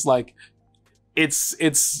it's just like, it's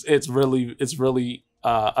really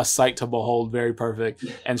a sight to behold. Very perfect.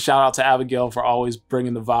 And shout out to Abigail for always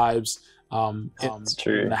bringing the vibes in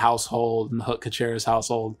the household, in the Cachiaras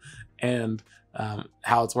household, and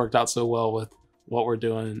how it's worked out so well with what we're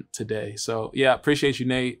doing today. So yeah, appreciate you,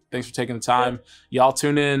 Nate. Thanks for taking the time. Y'all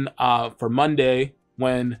tune in for Monday,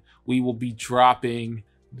 when we will be dropping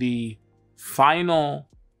the final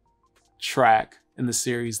track in the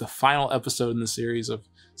series, the final episode in the series of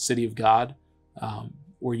City of God,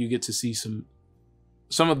 where you get to see some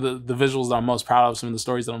of the visuals that I'm most proud of, some of the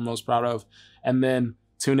stories that I'm most proud of. And then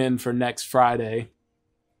tune in for next Friday,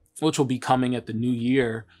 which will be coming at the new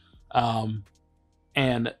year.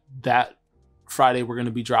 And that Friday, we're going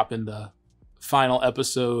to be dropping the final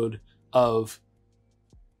episode of,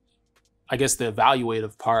 I guess, the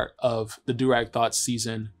evaluative part of the Durag Thoughts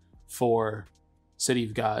season for City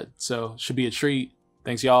of God. So should be a treat.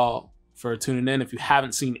 Thanks y'all for tuning in. If you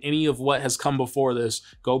haven't seen any of what has come before this,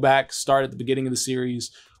 go back, start at the beginning of the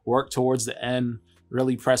series, work towards the end,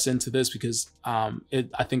 really press into this, because I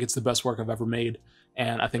think it's the best work I've ever made.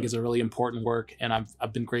 And I think it's a really important work. And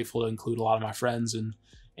I've been grateful to include a lot of my friends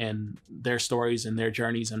and their stories and their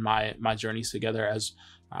journeys and my journeys together as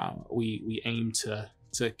we aim to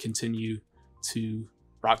continue to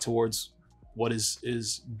rock towards what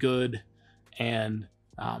is good and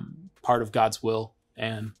part of God's will,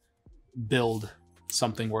 and build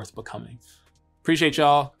something worth becoming. Appreciate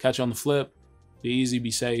y'all. Catch you on the flip. Be easy,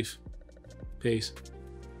 be safe. Peace.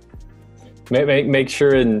 Make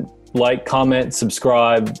sure and like, comment,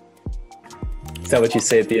 subscribe. Is that what you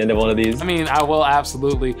say at the end of one of these? I mean, I will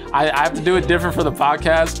absolutely. I have to do it different for the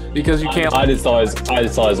podcast because you can't. I just always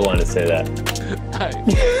wanted to say that.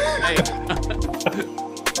 Hey.